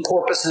eaten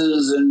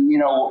porpoises and,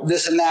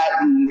 this and that,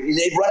 and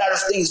they'd run out of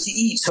things to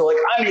eat. So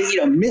I'm going to eat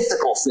a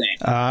mythical thing.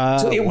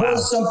 So it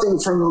was something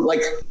from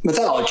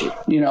mythology,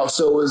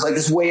 so it was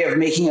this way of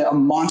making a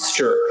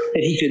monster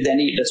that he could then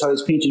eat. That's why it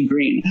was painted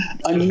green.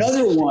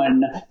 Another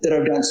one that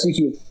I've done,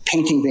 speaking of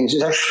painting things,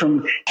 is actually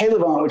from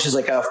Haillevent, which is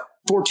a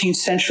 14th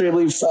century, I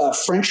believe,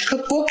 French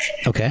cookbook.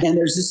 Okay. And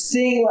there's this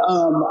thing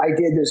I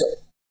did. There's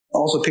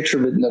also a picture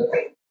of it in the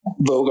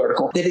Vogue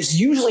article that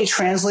is usually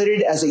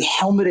translated as a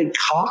helmeted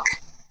cock.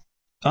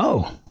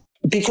 Oh.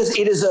 because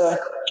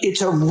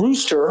it's a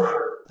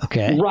rooster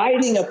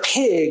riding a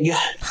pig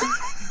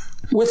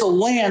with a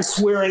lance,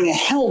 wearing a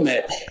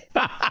helmet.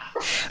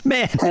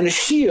 Man. And a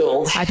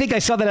shield. I think I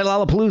saw that at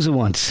Lollapalooza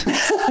once.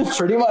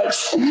 Pretty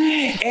much.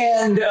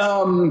 And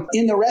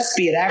in the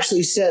recipe, it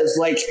actually says,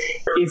 like,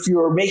 if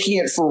you're making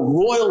it for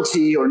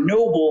royalty or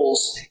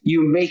nobles,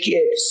 you make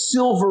it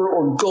silver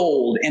or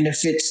gold. And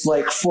if it's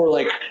like for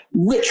like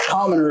rich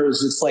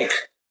commoners, it's like,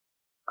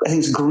 I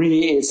think it's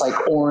green. It's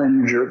like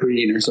orange or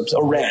green or something,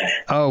 or red.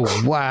 Oh,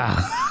 wow.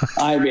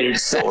 I made it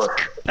silver.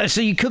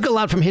 So you cook a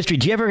lot from history.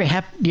 Do you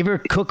ever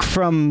cook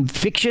from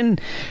fiction?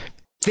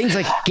 Things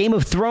like Game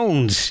of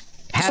Thrones.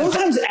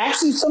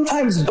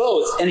 Sometimes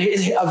both. And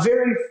it's a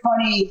very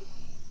funny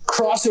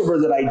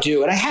crossover that I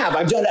do. And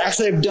I've done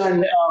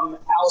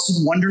Alice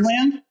in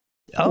Wonderland,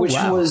 which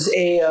was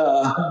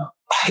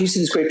you see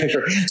this great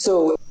picture.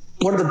 So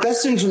one of the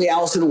best things from the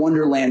Alice in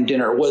Wonderland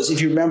dinner was, if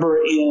you remember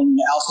in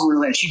Alice in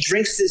Wonderland, she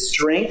drinks this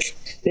drink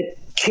that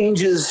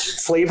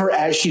changes flavor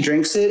as she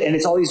drinks it, and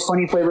it's all these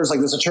funny flavors, like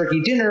there's a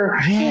turkey dinner,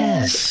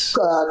 yes,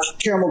 and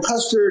caramel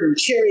custard and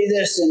cherry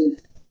this,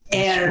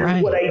 and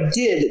right. What I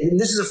did, and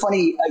this is a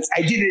funny,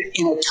 I did it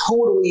in a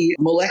totally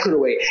molecular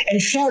way.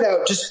 And shout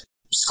out, just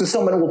because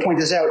someone will point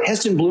this out,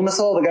 Heston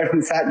Blumenthal, the guy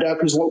from Fat Duck,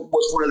 who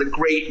was one of the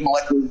great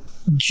molecular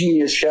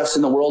genius chefs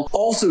in the world,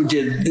 also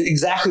did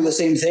exactly the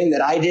same thing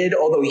that I did,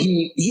 although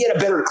he had a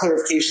better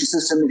clarification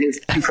system in his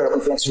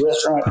incredibly fancy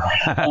restaurant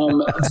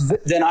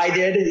than I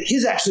did.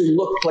 His actually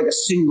looked like a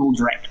single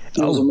drink.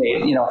 It was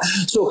amazing,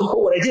 So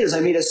what I did is I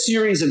made a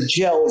series of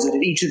gels that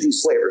had each of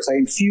these flavors. I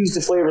infused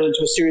the flavors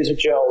into a series of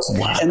gels,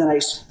 and then I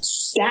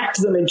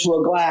stacked them into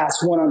a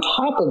glass, one on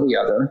top of the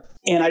other.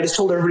 And I just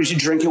told everybody to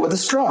drink it with a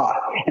straw.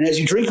 And as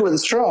you drink it with a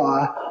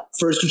straw,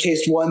 first you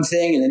taste one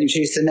thing, and then you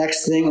taste the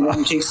next thing, and then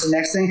you taste the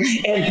next thing.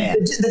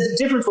 And the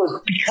difference was,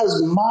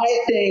 because my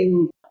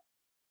thing,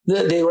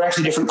 they were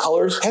actually different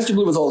colors. Heston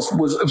Blumenthal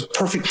was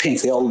perfect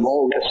pink. They all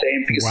looked the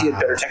same because he had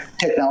better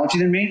technology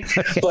than me.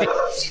 But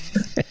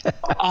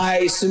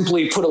I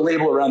simply put a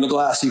label around the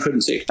glass so you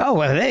couldn't see. Oh,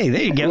 well, there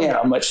you go.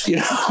 Yeah, much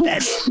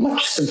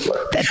simpler.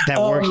 That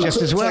works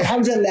just as well. So I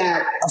have done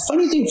that. A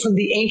funny thing from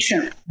the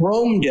ancient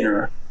Rome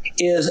dinner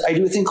is I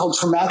do a thing called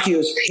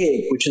Trimalchio's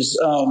Pig, which is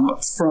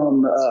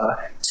from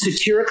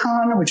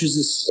Satyricon, which is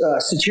this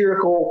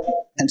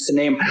satirical, hence the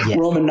name,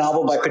 Roman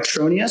novel by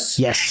Petronius.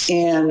 Yes.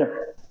 And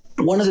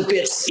one of the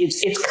bits,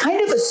 it's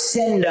kind of a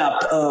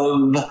send-up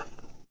of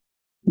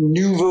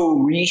nouveau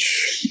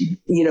riche,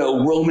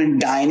 Roman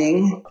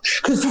dining,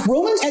 because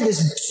Romans had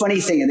this funny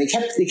thing, and they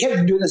kept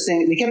doing this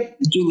thing. They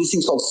kept doing these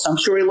things called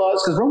sumptuary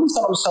laws, because Romans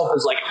thought of themselves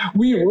as like,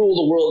 we rule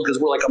the world because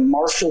we're like a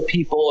martial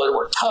people and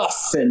we're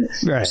tough and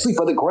sleep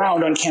on the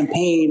ground on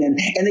campaign, and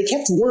they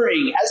kept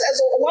worrying,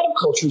 as a lot of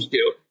cultures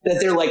do, that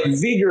their like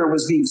vigor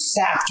was being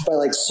sapped by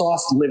like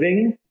soft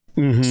living.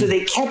 Mm-hmm. So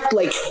they kept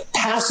like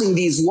passing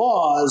these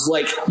laws,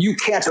 like you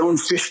can't own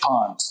fish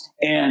ponds,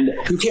 and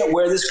you can't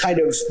wear these kind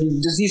of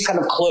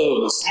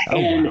clothes,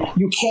 and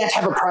you can't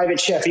have a private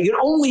chef. You can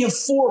only have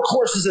 4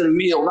 courses at a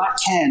meal, not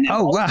 10.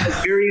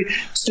 Like very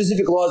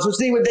specific laws, which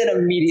they would then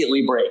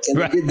immediately break. And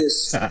they did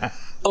this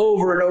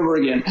over and over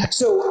again.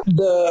 So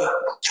the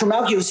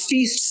Trimalchio's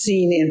feast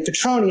scene in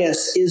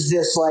Petronius is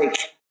this like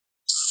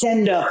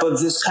send up of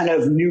this kind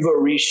of nouveau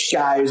riche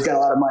guy who's got a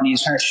lot of money.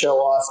 He's trying to show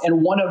off.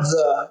 And one of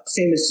the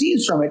famous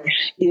scenes from it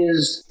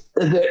is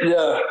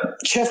the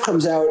chef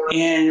comes out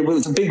and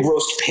with a big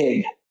roast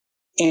pig,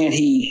 and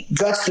he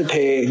guts the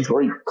pig,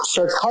 or he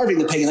starts carving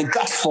the pig, and the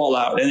guts fall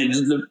out. And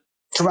the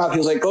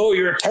Trimalchio's like, "Oh,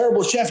 you're a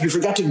terrible chef. You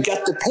forgot to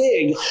gut the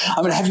pig.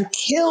 I'm going to have you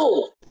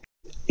killed."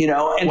 And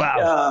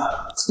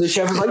the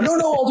chef is like, no,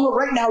 I'll do it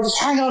right now. Just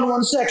hang on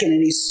 1 second.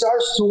 And he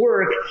starts to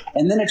work.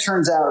 And then it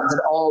turns out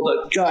that all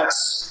the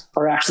guts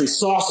are actually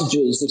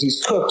sausages that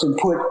he's cooked and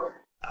put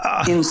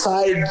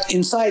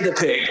inside the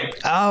pig.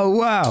 Oh,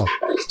 wow.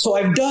 So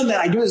I've done that.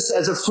 I do this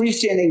as a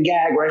freestanding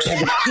gag where I actually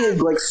have the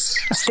pig like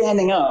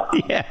standing up,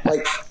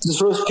 like this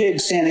roast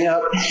pig standing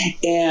up,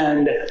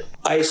 and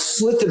I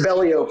slit the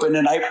belly open,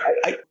 and I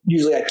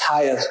usually I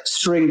tie a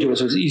string to it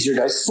so it's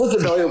easier. I slit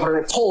the belly open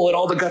and I pull, and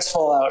all the guts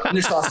fall out, and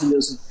the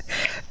sausages,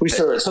 we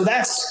serve it. So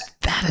that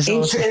is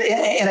ancient, awesome.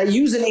 And I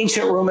use an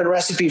ancient Roman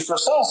recipe for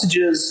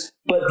sausages,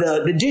 but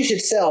the dish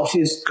itself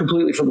is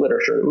completely from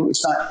literature.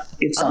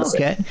 It's not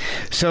okay.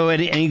 So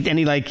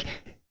any like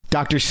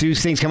Dr.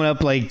 Seuss things coming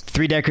up, like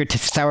 3-decker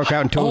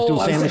sauerkraut and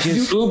toadstool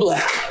sandwiches?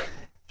 Oobleck.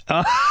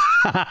 But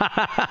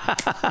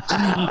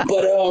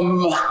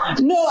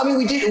no, I mean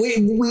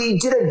we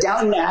did a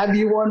Downton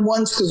Abbey one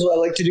once because I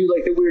like to do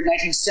like the weird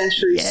 19th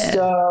century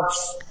stuff.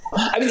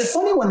 I mean, the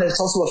funny one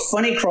that's also a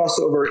funny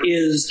crossover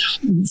is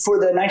for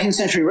the 19th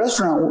century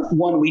restaurant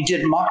one, we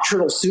did mock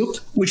turtle soup,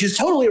 which is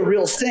totally a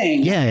real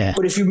thing. Yeah.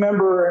 But if you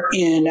remember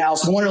in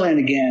Alice in Wonderland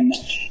again,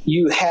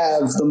 you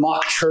have the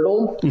mock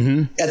turtle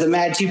at the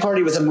Mad Tea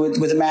Party with a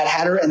Mad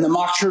Hatter, and the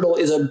mock turtle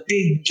is a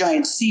big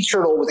giant sea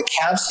turtle with a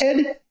calf's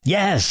head.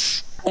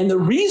 Yes. And the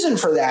reason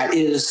for that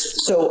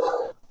is,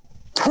 so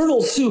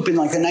turtle soup in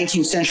like the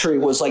 19th century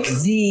was like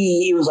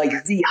the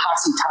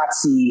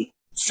hotsy-totsy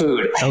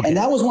food. Okay. And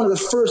that was one of the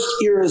first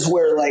eras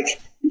where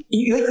like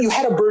you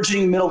had a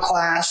burgeoning middle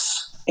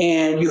class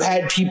and you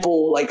had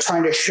people like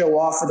trying to show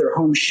off with their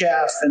home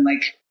chef and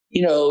like,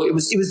 you know, it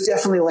was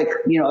definitely like,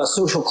 you know, a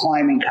social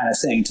climbing kind of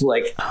thing to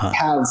like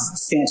have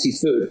fancy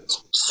food.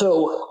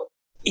 So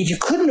if you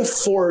couldn't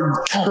afford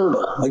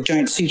turtle, like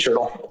giant sea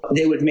turtle,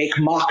 they would make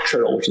mock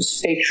turtle, which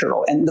is fake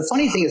turtle. And the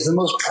funny thing is the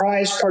most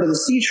prized part of the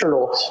sea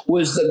turtle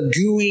was the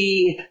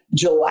gooey,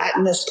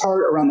 gelatinous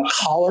part around the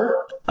collar.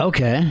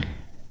 Okay.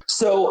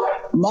 So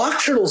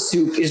mock turtle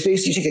soup is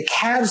basically you take a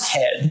calf's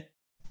head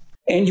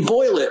and you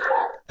boil it.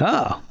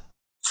 Oh.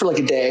 For like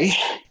a day.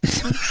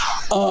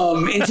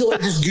 Until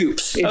it just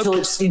goops. Until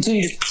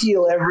you just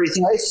peel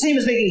everything. It's the same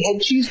as making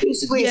head cheese,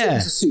 basically. Yeah.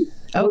 It's a soup.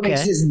 Okay. It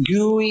makes this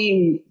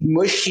gooey,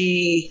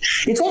 mushy.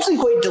 It's actually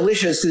quite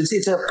delicious because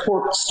it's a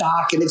pork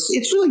stock and it's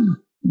really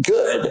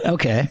good.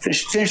 Okay.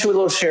 Finish with a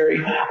little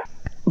sherry.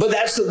 But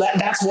that's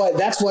why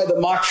the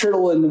mock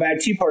turtle in the Mad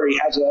Tea Party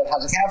has a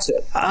calf's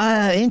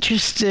head.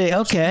 Interesting.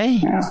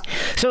 Okay. Yeah.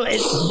 So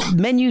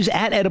menus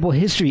at Edible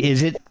History,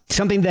 is it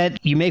something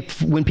that you make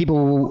when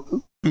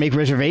people make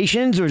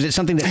reservations, or is it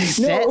something that's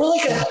set? No,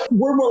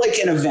 we're more like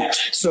an event.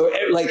 So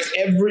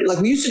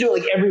we used to do it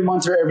like every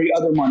month or every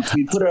other month.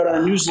 We put out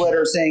a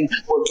newsletter saying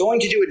we're going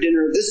to do a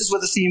dinner. This is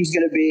what the theme's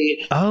going to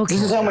be. Okay.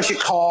 This is how much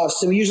it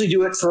costs. And we usually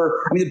do it for.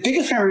 I mean, the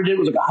biggest one we did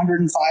was like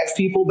 105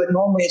 people, but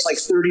normally it's like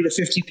 30 to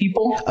 50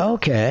 people.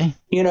 Okay.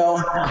 You know,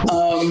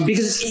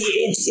 because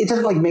it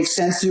doesn't like make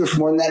sense to do it for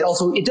more than that.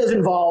 Also, it does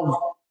involve.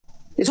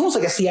 It's almost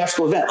like a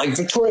theatrical event. Like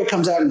Victoria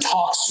comes out and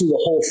talks through the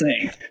whole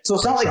thing. So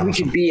it's not like we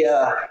could be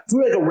if we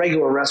were like a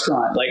regular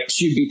restaurant, like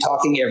she'd be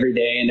talking every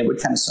day and it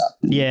would kind of suck.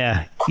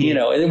 Yeah. You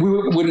know, and then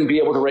we wouldn't be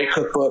able to write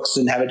cookbooks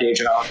and have a day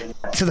job.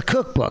 So the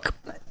cookbook,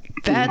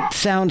 that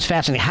sounds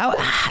fascinating. How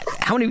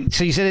many,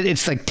 so you said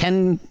it's like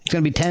 10, it's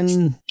going to be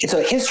 10? It's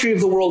a history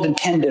of the world in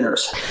 10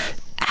 dinners.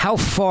 How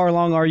far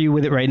along are you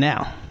with it right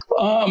now?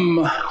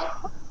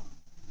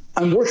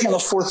 I'm working on the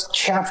 4th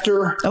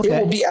chapter. Okay.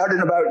 It will be out in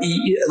about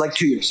like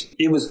 2 years.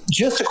 It was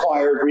just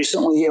acquired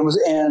recently.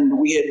 And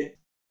we had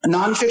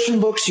nonfiction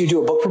books. You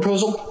do a book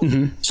proposal.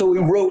 Mm-hmm. So we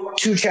wrote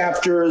 2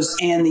 chapters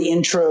and the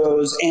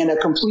intros and a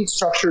complete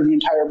structure of the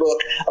entire book,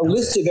 a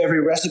list of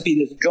every recipe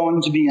that's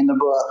going to be in the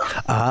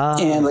book,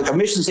 and like a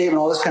mission statement,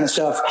 all this kind of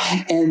stuff.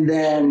 And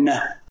then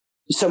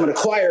someone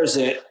acquires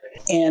it,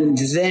 and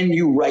then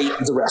you write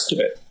the rest of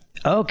it.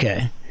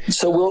 Okay.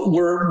 So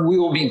we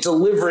will be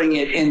delivering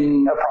it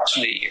in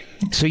approximately a year.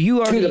 So you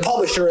are to the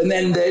publisher, and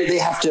then they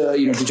have to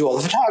to do all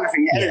the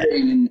photography, and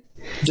editing, and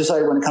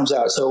decide when it comes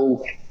out.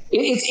 So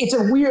it's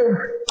a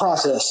weird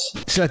process.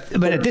 So,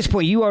 but at this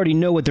point, you already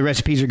know what the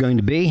recipes are going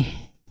to be.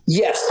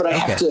 Yes, but I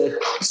have to.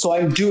 So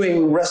I'm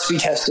doing recipe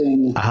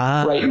testing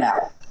right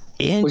now.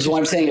 Which is why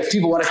I'm saying if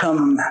people want to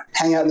come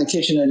hang out in the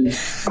kitchen and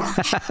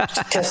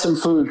test some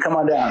food, come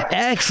on down.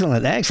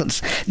 Excellent.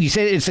 You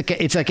said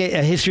it's like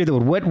a history of the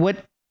world.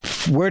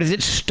 Where does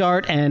it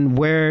start and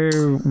where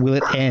will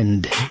it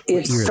end?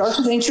 It starts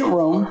with ancient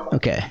Rome.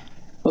 Okay.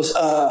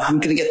 I'm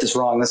going to get this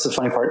wrong. That's the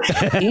funny part.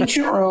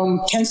 Ancient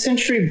Rome, 10th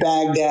century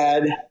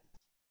Baghdad.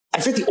 I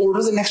forget the order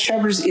of the next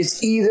chapters.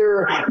 It's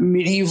either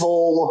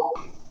medieval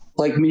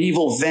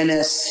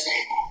Venice,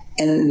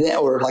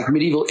 or like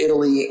medieval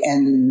Italy,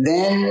 and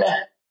then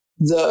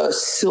the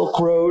Silk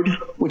Road,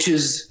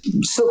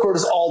 Silk Road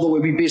is all the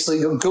way. We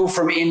basically go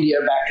from India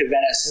back to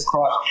Venice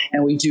across,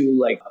 and we do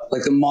like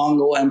the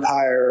Mongol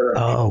Empire,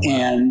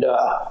 and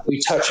we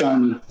touch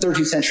on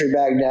 13th century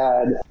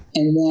Baghdad,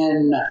 and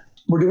then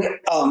we're doing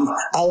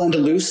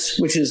Al-Andalus,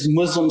 which is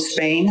Muslim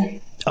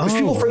Spain. Because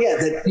people forget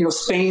that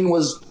Spain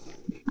was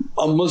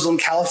a Muslim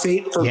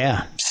caliphate for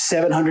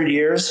 700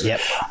 years.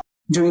 Yep.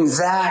 Doing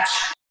that.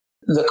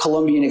 The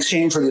Columbian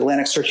exchange or the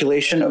Atlantic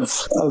circulation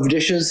of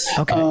dishes.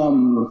 Okay.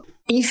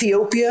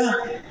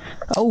 Ethiopia.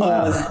 Oh,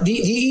 wow. The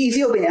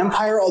Ethiopian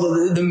Empire,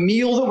 although the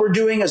meal that we're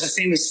doing is a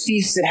famous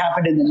feast that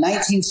happened in the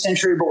 19th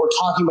century, but we're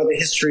talking about the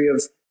history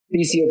of the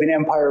Ethiopian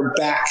Empire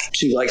back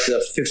to like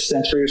the 5th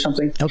century or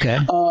something. Okay.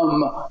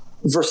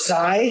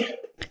 Versailles.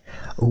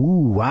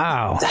 Ooh,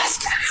 wow. That's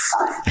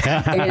kind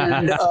of fun.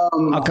 And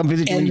I'll come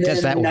visit you when you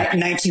test that one.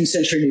 19th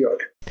century New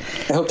York.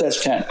 I hope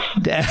that's 10.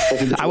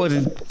 I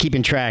wasn't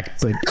keeping track,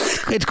 but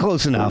it's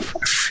close enough.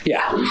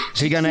 Yeah.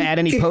 So you gonna add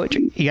any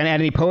poetry? You gonna add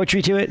any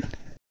poetry to it?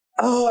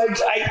 Oh,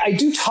 I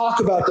do talk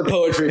about the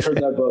poetry from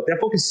that book. That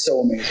book is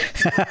so amazing.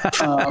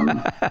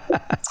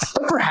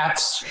 But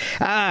perhaps.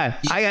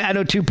 I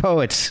know 2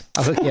 poets.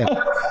 I'll hook you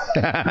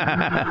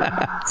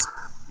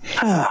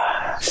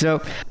up.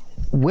 So,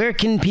 where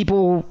can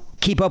people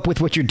keep up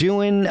with what you're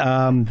doing?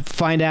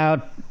 Find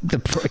out the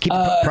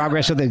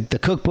progress of the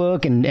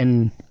cookbook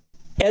and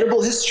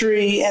Edible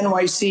History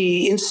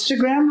NYC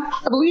Instagram,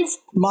 I believe.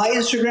 My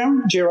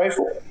Instagram, J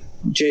Reifel,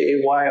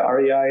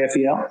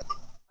 JAYREIFEL.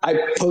 I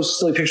post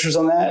silly pictures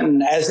on that,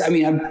 and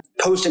I'm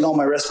posting all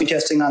my recipe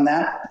testing on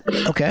that.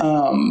 Okay.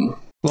 Well,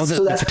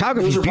 the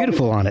photography is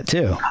beautiful on it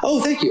too.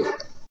 Oh, thank you.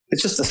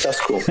 It's just the stuff's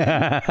cool.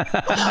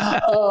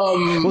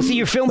 Well, see,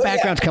 your film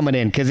background's coming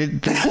in because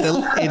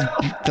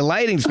the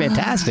lighting's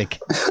fantastic.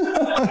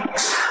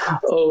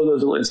 Oh,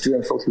 those little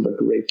Instagram filters are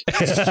great.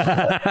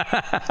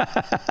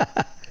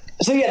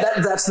 So yeah,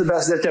 that's the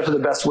best. That's definitely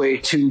the best way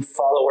to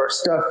follow our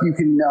stuff. You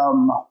can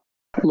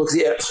look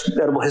at the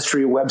Edible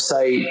History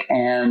website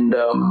and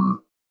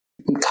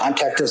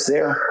contact us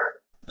there.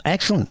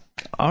 Excellent.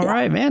 All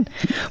right, man.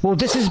 Well,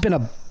 this has been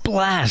a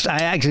blast. I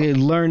actually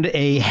learned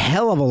a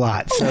hell of a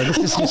lot. So this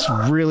is just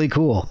really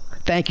cool.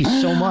 Thank you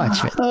so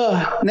much.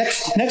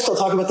 Next I'll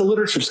talk about the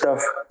literature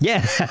stuff.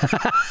 Yeah.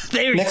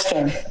 Next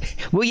time.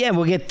 Well, yeah,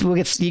 we'll get you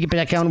get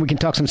back on and we can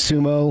talk some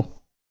sumo.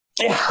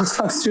 Yeah, let's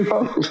talk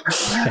sumo.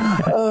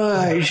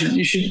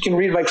 You can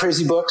read my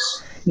crazy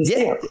books.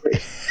 Yeah.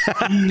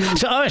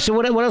 So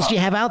what else do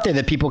you have out there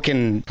that people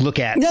can look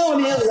at? No, I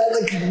mean, a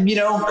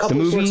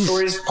couple of short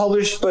stories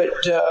published, but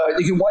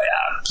you can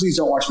please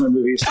don't watch my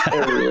movies.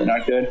 They're really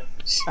not good.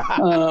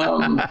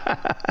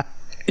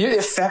 The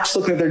effects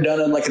look like they're done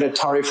on like an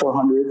Atari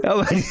 400.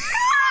 Oh.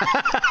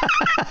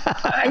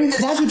 I mean,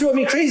 that's what drove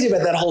me crazy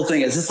about that whole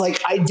thing. Is it's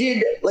like I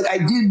did write things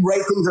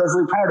that I was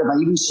really proud of. I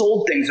even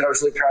sold things that I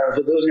was really proud of,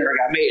 but those never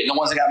got made. And the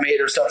ones that got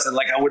made are stuff that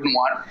like I wouldn't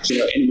want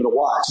anyone to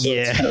watch. So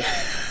yeah,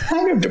 it's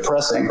kind of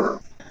depressing.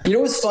 You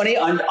know what's funny?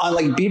 On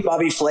like Beat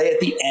Bobby Flay at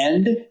the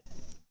end,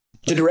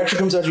 the director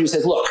comes up to you and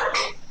says, "Look,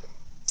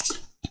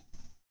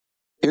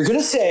 you're going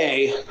to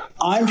say,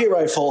 I'm Jay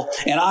Reifel,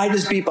 and I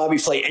just beat Bobby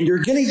Flay, and you're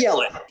going to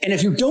yell it. And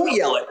if you don't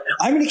yell it,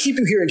 I'm going to keep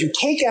you here and do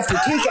take after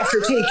take after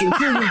take and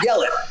hear you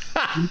yell it."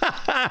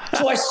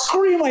 So I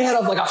scream my head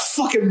off like a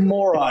fucking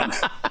moron.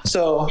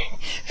 So,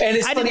 and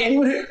it's funny,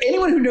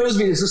 anyone who knows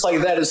me is just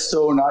like, that is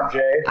so not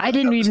Jay. I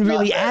didn't even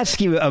really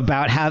ask you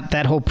about how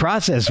that whole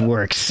process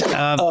works. It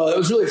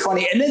was really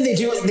funny. And then they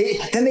do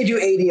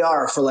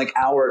ADR for like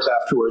hours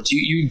afterwards.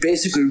 You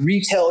basically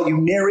you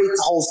narrate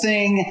the whole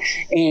thing,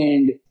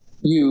 and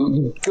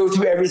you go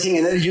through everything,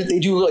 and then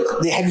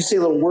they have you say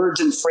little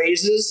words and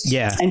phrases.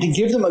 Yeah. And to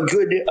give them a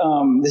good,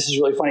 this is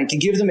really funny, to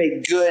give them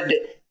a good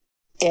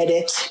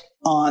edit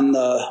on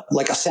a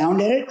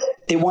sound edit,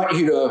 they want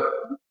you to,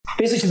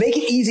 basically to make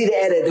it easy to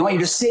edit, they want you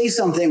to say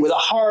something with a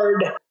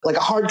hard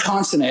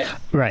consonant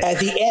at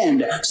the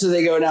end. So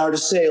they go, now to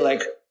say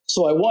like,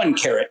 so I won,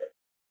 carrot.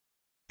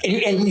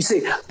 And you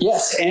say,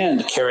 yes,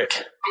 and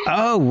carrot.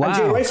 Oh, wow. I'm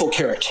Jay Reifel,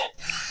 carrot.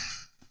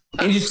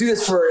 And you just do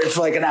this for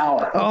like an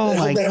hour. Oh,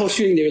 that whole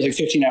shooting day was like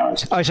 15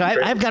 hours. Oh, so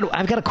I've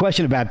got a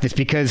question about this,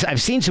 because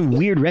I've seen some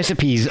weird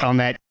recipes on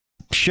that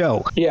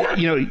show. Yeah.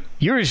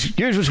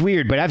 Yours was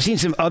weird, but I've seen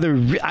some other.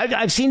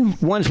 I've seen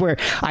ones where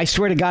I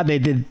swear to God, they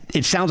did.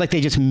 It sounds like they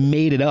just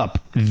made it up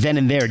then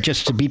and there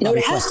just to be. No,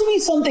 it has to be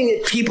something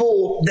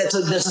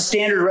that that's a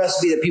standard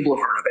recipe that people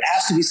have heard of. It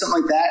has to be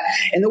something like that.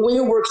 And the way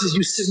it works is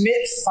you submit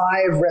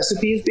 5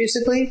 recipes,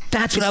 basically.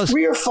 That's what I was.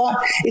 3 or 5.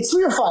 It's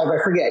 3 or 5.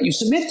 I forget. You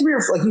submit 3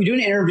 or you do an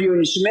interview and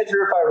you submit 3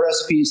 or 5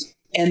 recipes,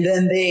 and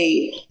then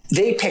they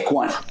pick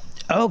one.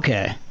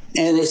 Okay.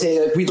 And they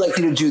say, we'd like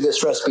you to do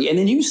this recipe. And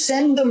then you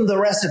send them the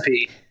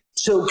recipe.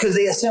 So, because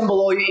they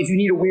assemble, if you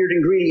need a weird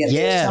ingredient,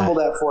 they assemble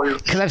that for you.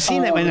 Because I've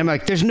seen that, and I'm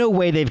like, there's no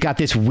way they've got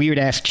this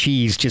weird-ass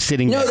cheese just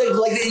sitting there.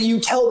 No, you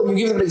tell them,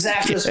 you give them an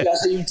exact recipe.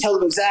 So you tell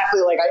them exactly,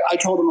 I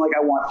told them,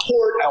 I want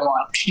port, I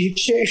want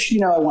shish,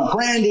 I want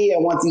brandy, I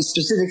want these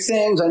specific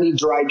things, I need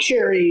dried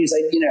cherries,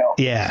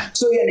 Yeah.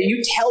 So,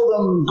 you tell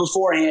them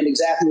beforehand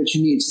exactly what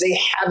you need. So they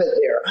have it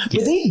there. Yeah.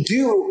 But they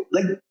do,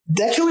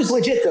 that show is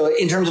legit, though,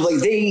 in terms of,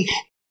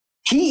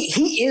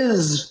 He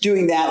is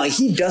doing that.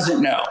 He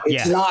doesn't know.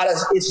 It's not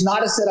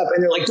a setup.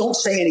 And they're like, don't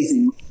say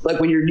anything.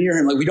 When you're near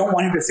him, we don't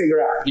want him to figure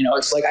out.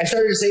 It's like I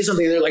started to say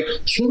something, and they're like,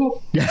 shut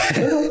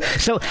up.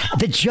 So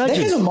the judges.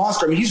 That guy's a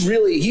monster. I mean, he's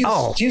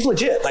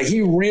legit.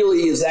 He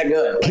really is that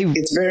good.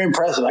 It's very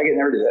impressive. I could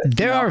never do that.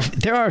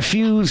 There are a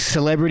few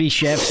celebrity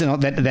chefs and all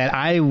that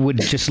I would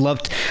just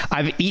love.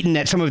 I've eaten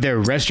at some of their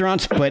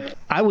restaurants, but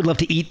I would love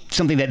to eat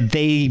something that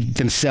they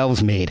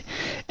themselves made.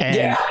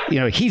 And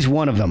he's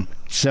one of them.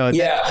 So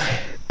yeah.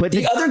 But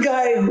the other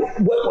guy,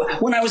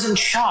 when I was in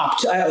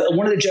Chopped,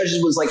 one of the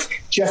judges was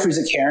Jeffrey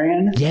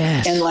Zakarian.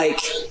 Yes. And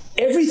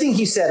everything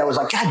he said, I was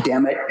like, God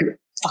damn it. You're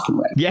fucking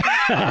right. Yeah.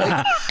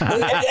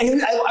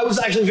 I was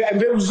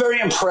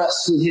very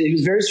impressed with him. He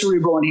was very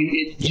cerebral, and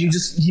he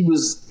was, he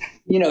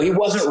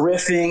wasn't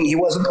riffing. He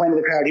wasn't playing to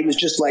the crowd. He was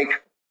just like,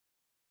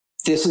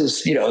 this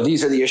is,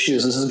 these are the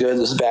issues. This is good.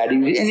 This is bad.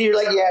 And you're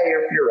like, yeah,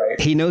 you're right.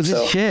 He knows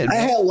his shit. I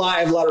have a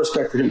lot of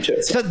respect for him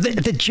too. So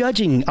the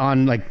judging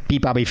on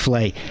Beat Bobby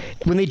Flay,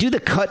 when they do the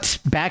cuts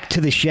back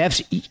to the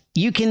chefs,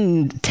 you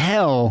can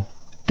tell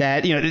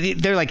that,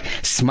 they're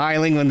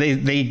smiling when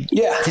they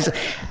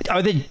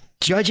Are the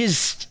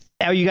judges,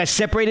 are you guys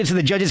separated so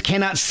the judges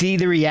cannot see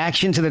the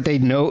reaction so that they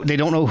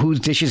don't know whose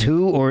dish is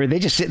who, or are they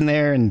just sitting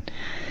there and...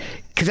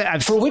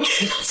 For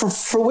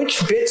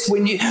which bits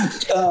when you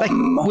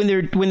when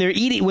they're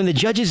eating, when the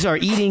judges are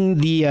eating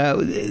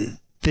the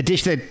the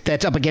dish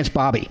that's up against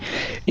Bobby.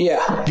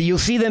 Yeah. You'll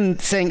see them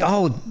saying,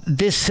 "Oh,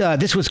 this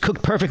was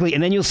cooked perfectly,"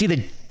 and then you'll see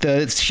the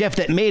chef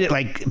that made it,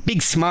 like,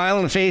 big smile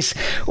on the face,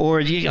 or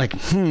you're like,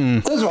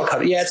 Those are all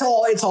cut. Yeah, it's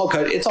all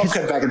cut. It's all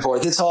cut back and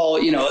forth. It's all,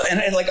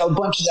 and like a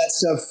bunch of that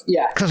stuff.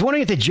 Yeah. Because I was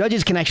wondering if the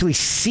judges can actually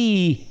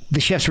see the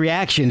chef's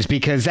reactions,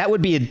 because that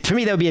would be a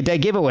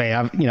dead giveaway.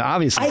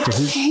 Obviously. I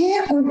think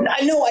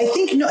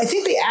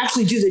they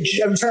actually do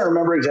I'm trying to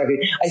remember exactly.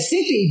 I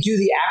think they do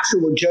the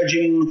actual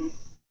judging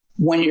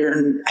when I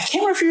can't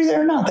remember if you're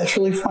there or not. That's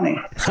really funny.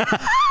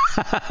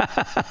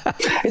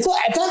 It's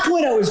like, at that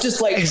point I was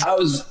just like, I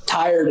was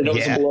tired and it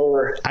was a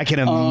blur. I can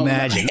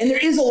imagine. And there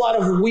is a lot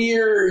of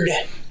weird,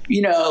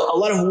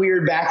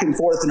 back and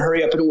forth and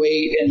hurry up and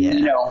wait.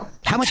 And,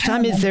 How much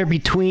time is there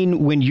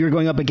between when you're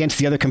going up against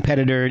the other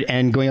competitor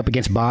and going up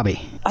against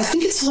Bobby? I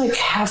think it's like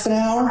half an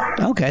hour.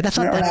 Okay. That's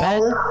not that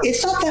bad.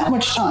 It's not that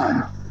much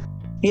time.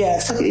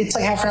 Yeah, it's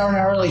like half an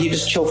hour. Like, you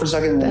just chill for a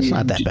second. And That's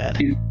not that bad.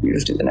 You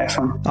just do the next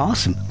one.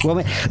 Awesome. Well,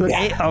 look,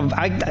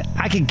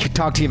 I could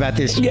talk to you about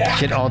this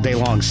shit all day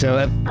long.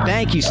 So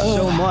thank you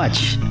so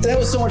much. That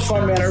was so much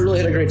fun, man. I really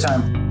had a great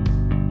time.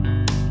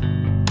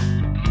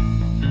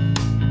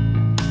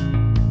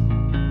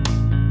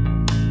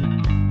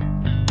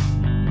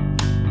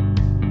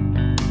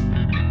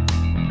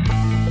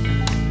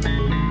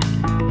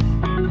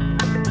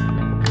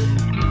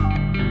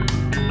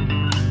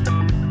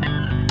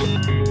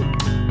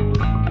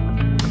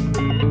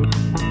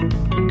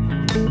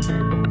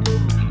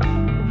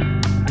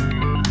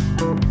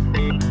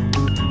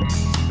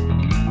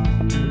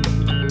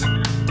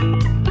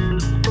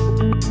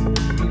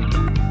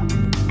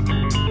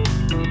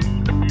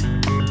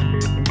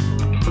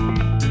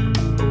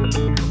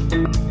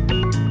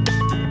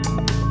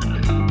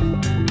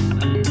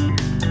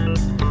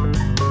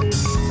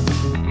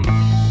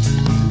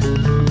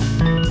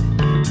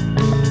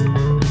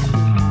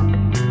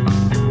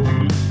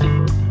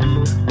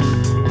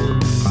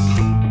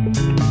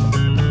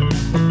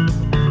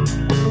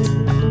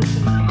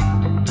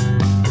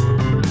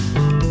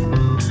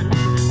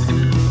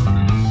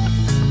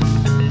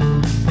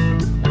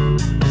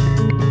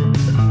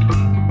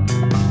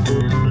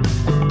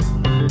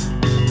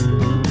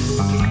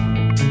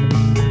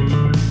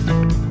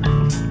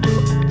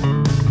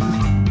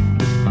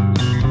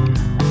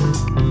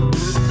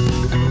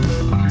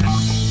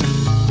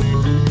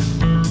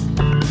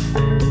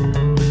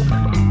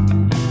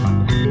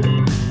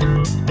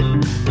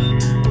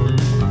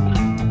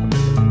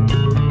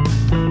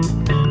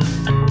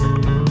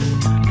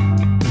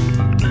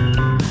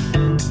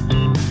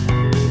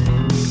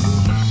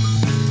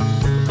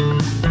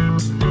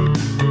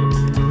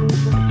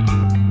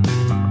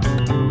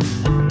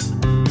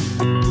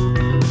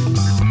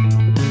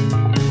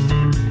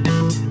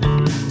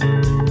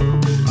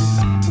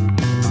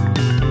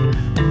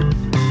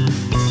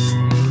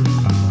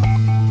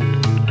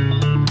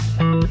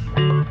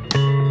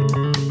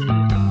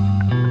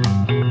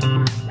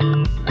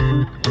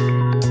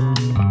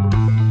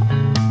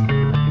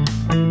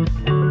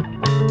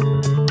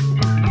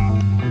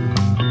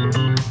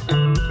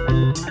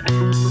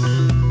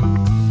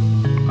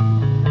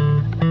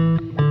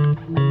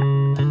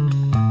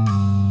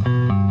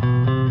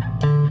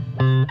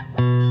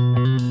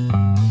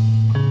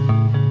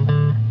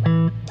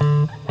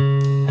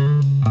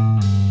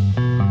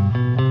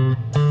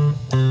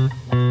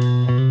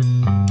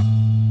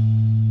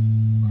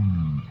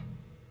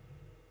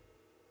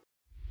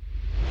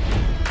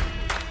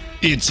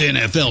 It's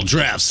NFL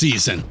draft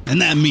season,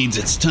 and that means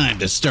it's time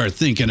to start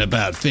thinking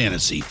about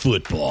fantasy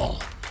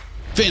football.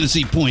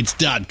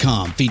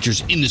 FantasyPoints.com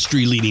features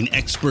industry-leading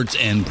experts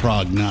and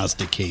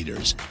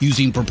prognosticators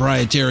using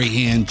proprietary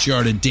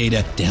hand-charted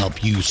data to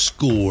help you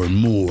score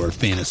more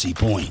fantasy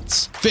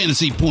points.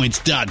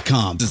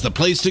 FantasyPoints.com is the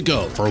place to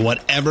go for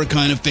whatever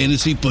kind of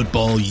fantasy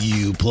football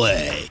you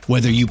play.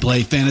 Whether you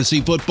play fantasy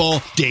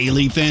football,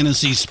 daily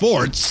fantasy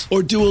sports,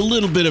 or do a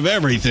little bit of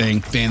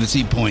everything,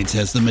 Fantasy Points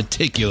has the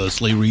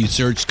meticulously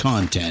researched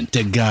content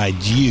to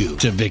guide you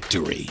to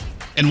victory.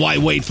 And why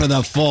wait for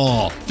the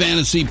fall?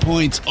 Fantasy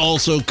Points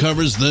also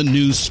covers the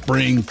new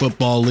spring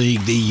football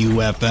league, the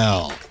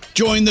UFL.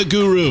 Join the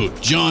guru,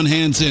 John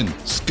Hansen,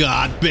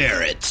 Scott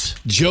Barrett,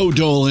 Joe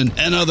Dolan,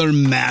 and other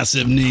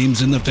massive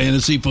names in the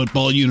fantasy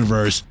football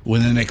universe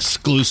with an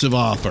exclusive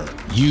offer.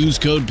 Use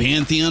code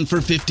Pantheon for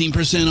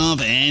 15% off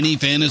any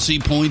Fantasy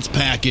Points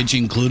package,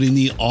 including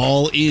the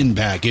all-in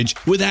package,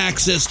 with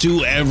access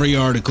to every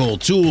article,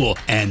 tool,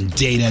 and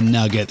data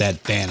nugget that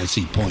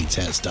Fantasy Points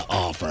has to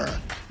offer.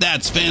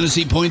 That's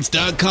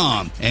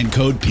FantasyPoints.com and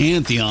code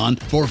Pantheon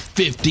for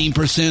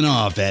 15%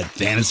 off at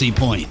Fantasy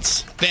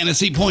Points.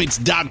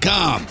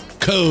 FantasyPoints.com,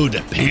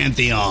 code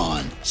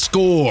Pantheon.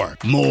 Score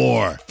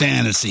more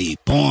fantasy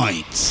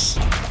points.